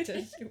 I liked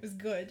it. It was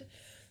good.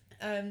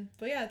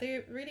 But yeah,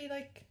 they really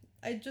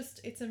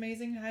it's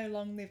amazing how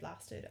long they've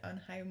lasted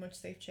and how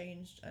much they've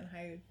changed and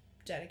how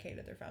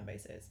dedicated their fan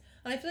base is.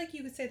 And I feel like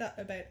you could say that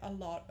about a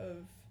lot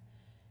of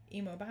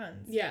emo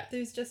bands. Yeah.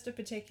 There's just a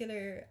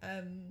particular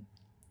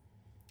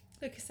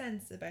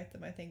sense about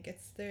them. I think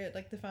it's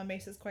the fan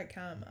base is quite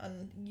calm,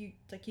 and you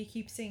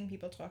keep seeing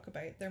people talk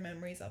about their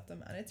memories of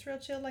them, and it's real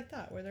chill like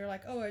that, where they're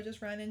like, oh, I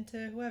just ran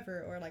into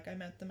whoever, or like I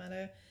met them at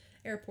a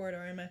airport,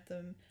 or I met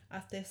them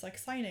at this like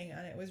signing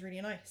and it was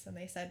really nice and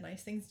they said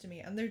nice things to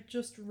me, and they're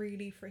just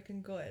really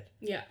freaking good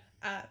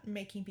at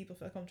making people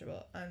feel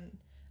comfortable and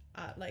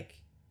at like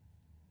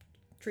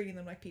treating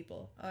them like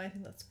people, and I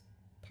think that's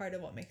part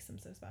of what makes them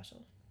so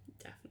special.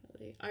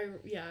 Definitely.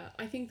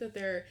 I think that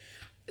they're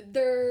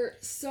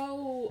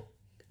so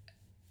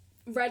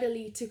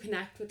readily to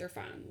connect with their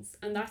fans,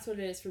 and that's what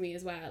it is for me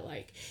as well.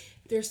 Like,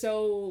 they're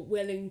so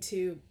willing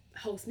to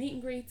host meet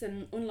and greets,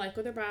 and unlike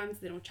other bands,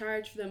 they don't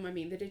charge for them. I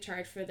mean, they did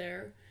charge for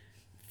their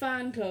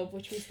fan club,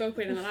 which we spoke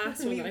about in the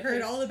last one. We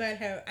heard all about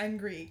how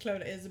angry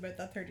Clodagh is about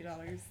that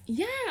 $30.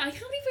 Yeah, I can't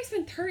believe I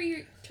spent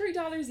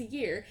 $30 a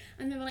year,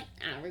 and they're like,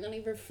 we're gonna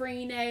give it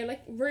free now.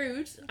 Like,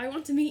 rude. I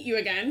want to meet you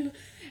again.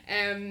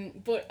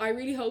 But I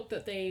really hope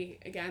that they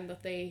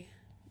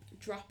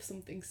drop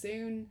something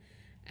soon.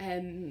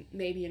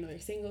 Maybe another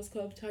singles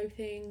club type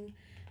thing.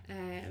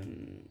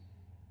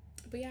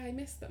 But yeah, I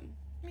miss them.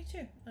 Me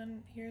too.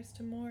 And here's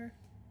to more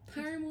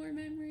Paramore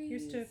memories.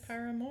 Here's to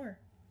Paramore.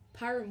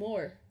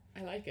 Paramore.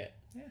 I like it.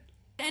 Yeah.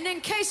 And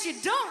in case you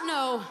don't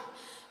know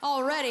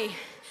already,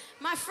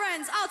 my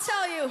friends, I'll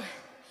tell you,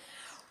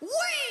 we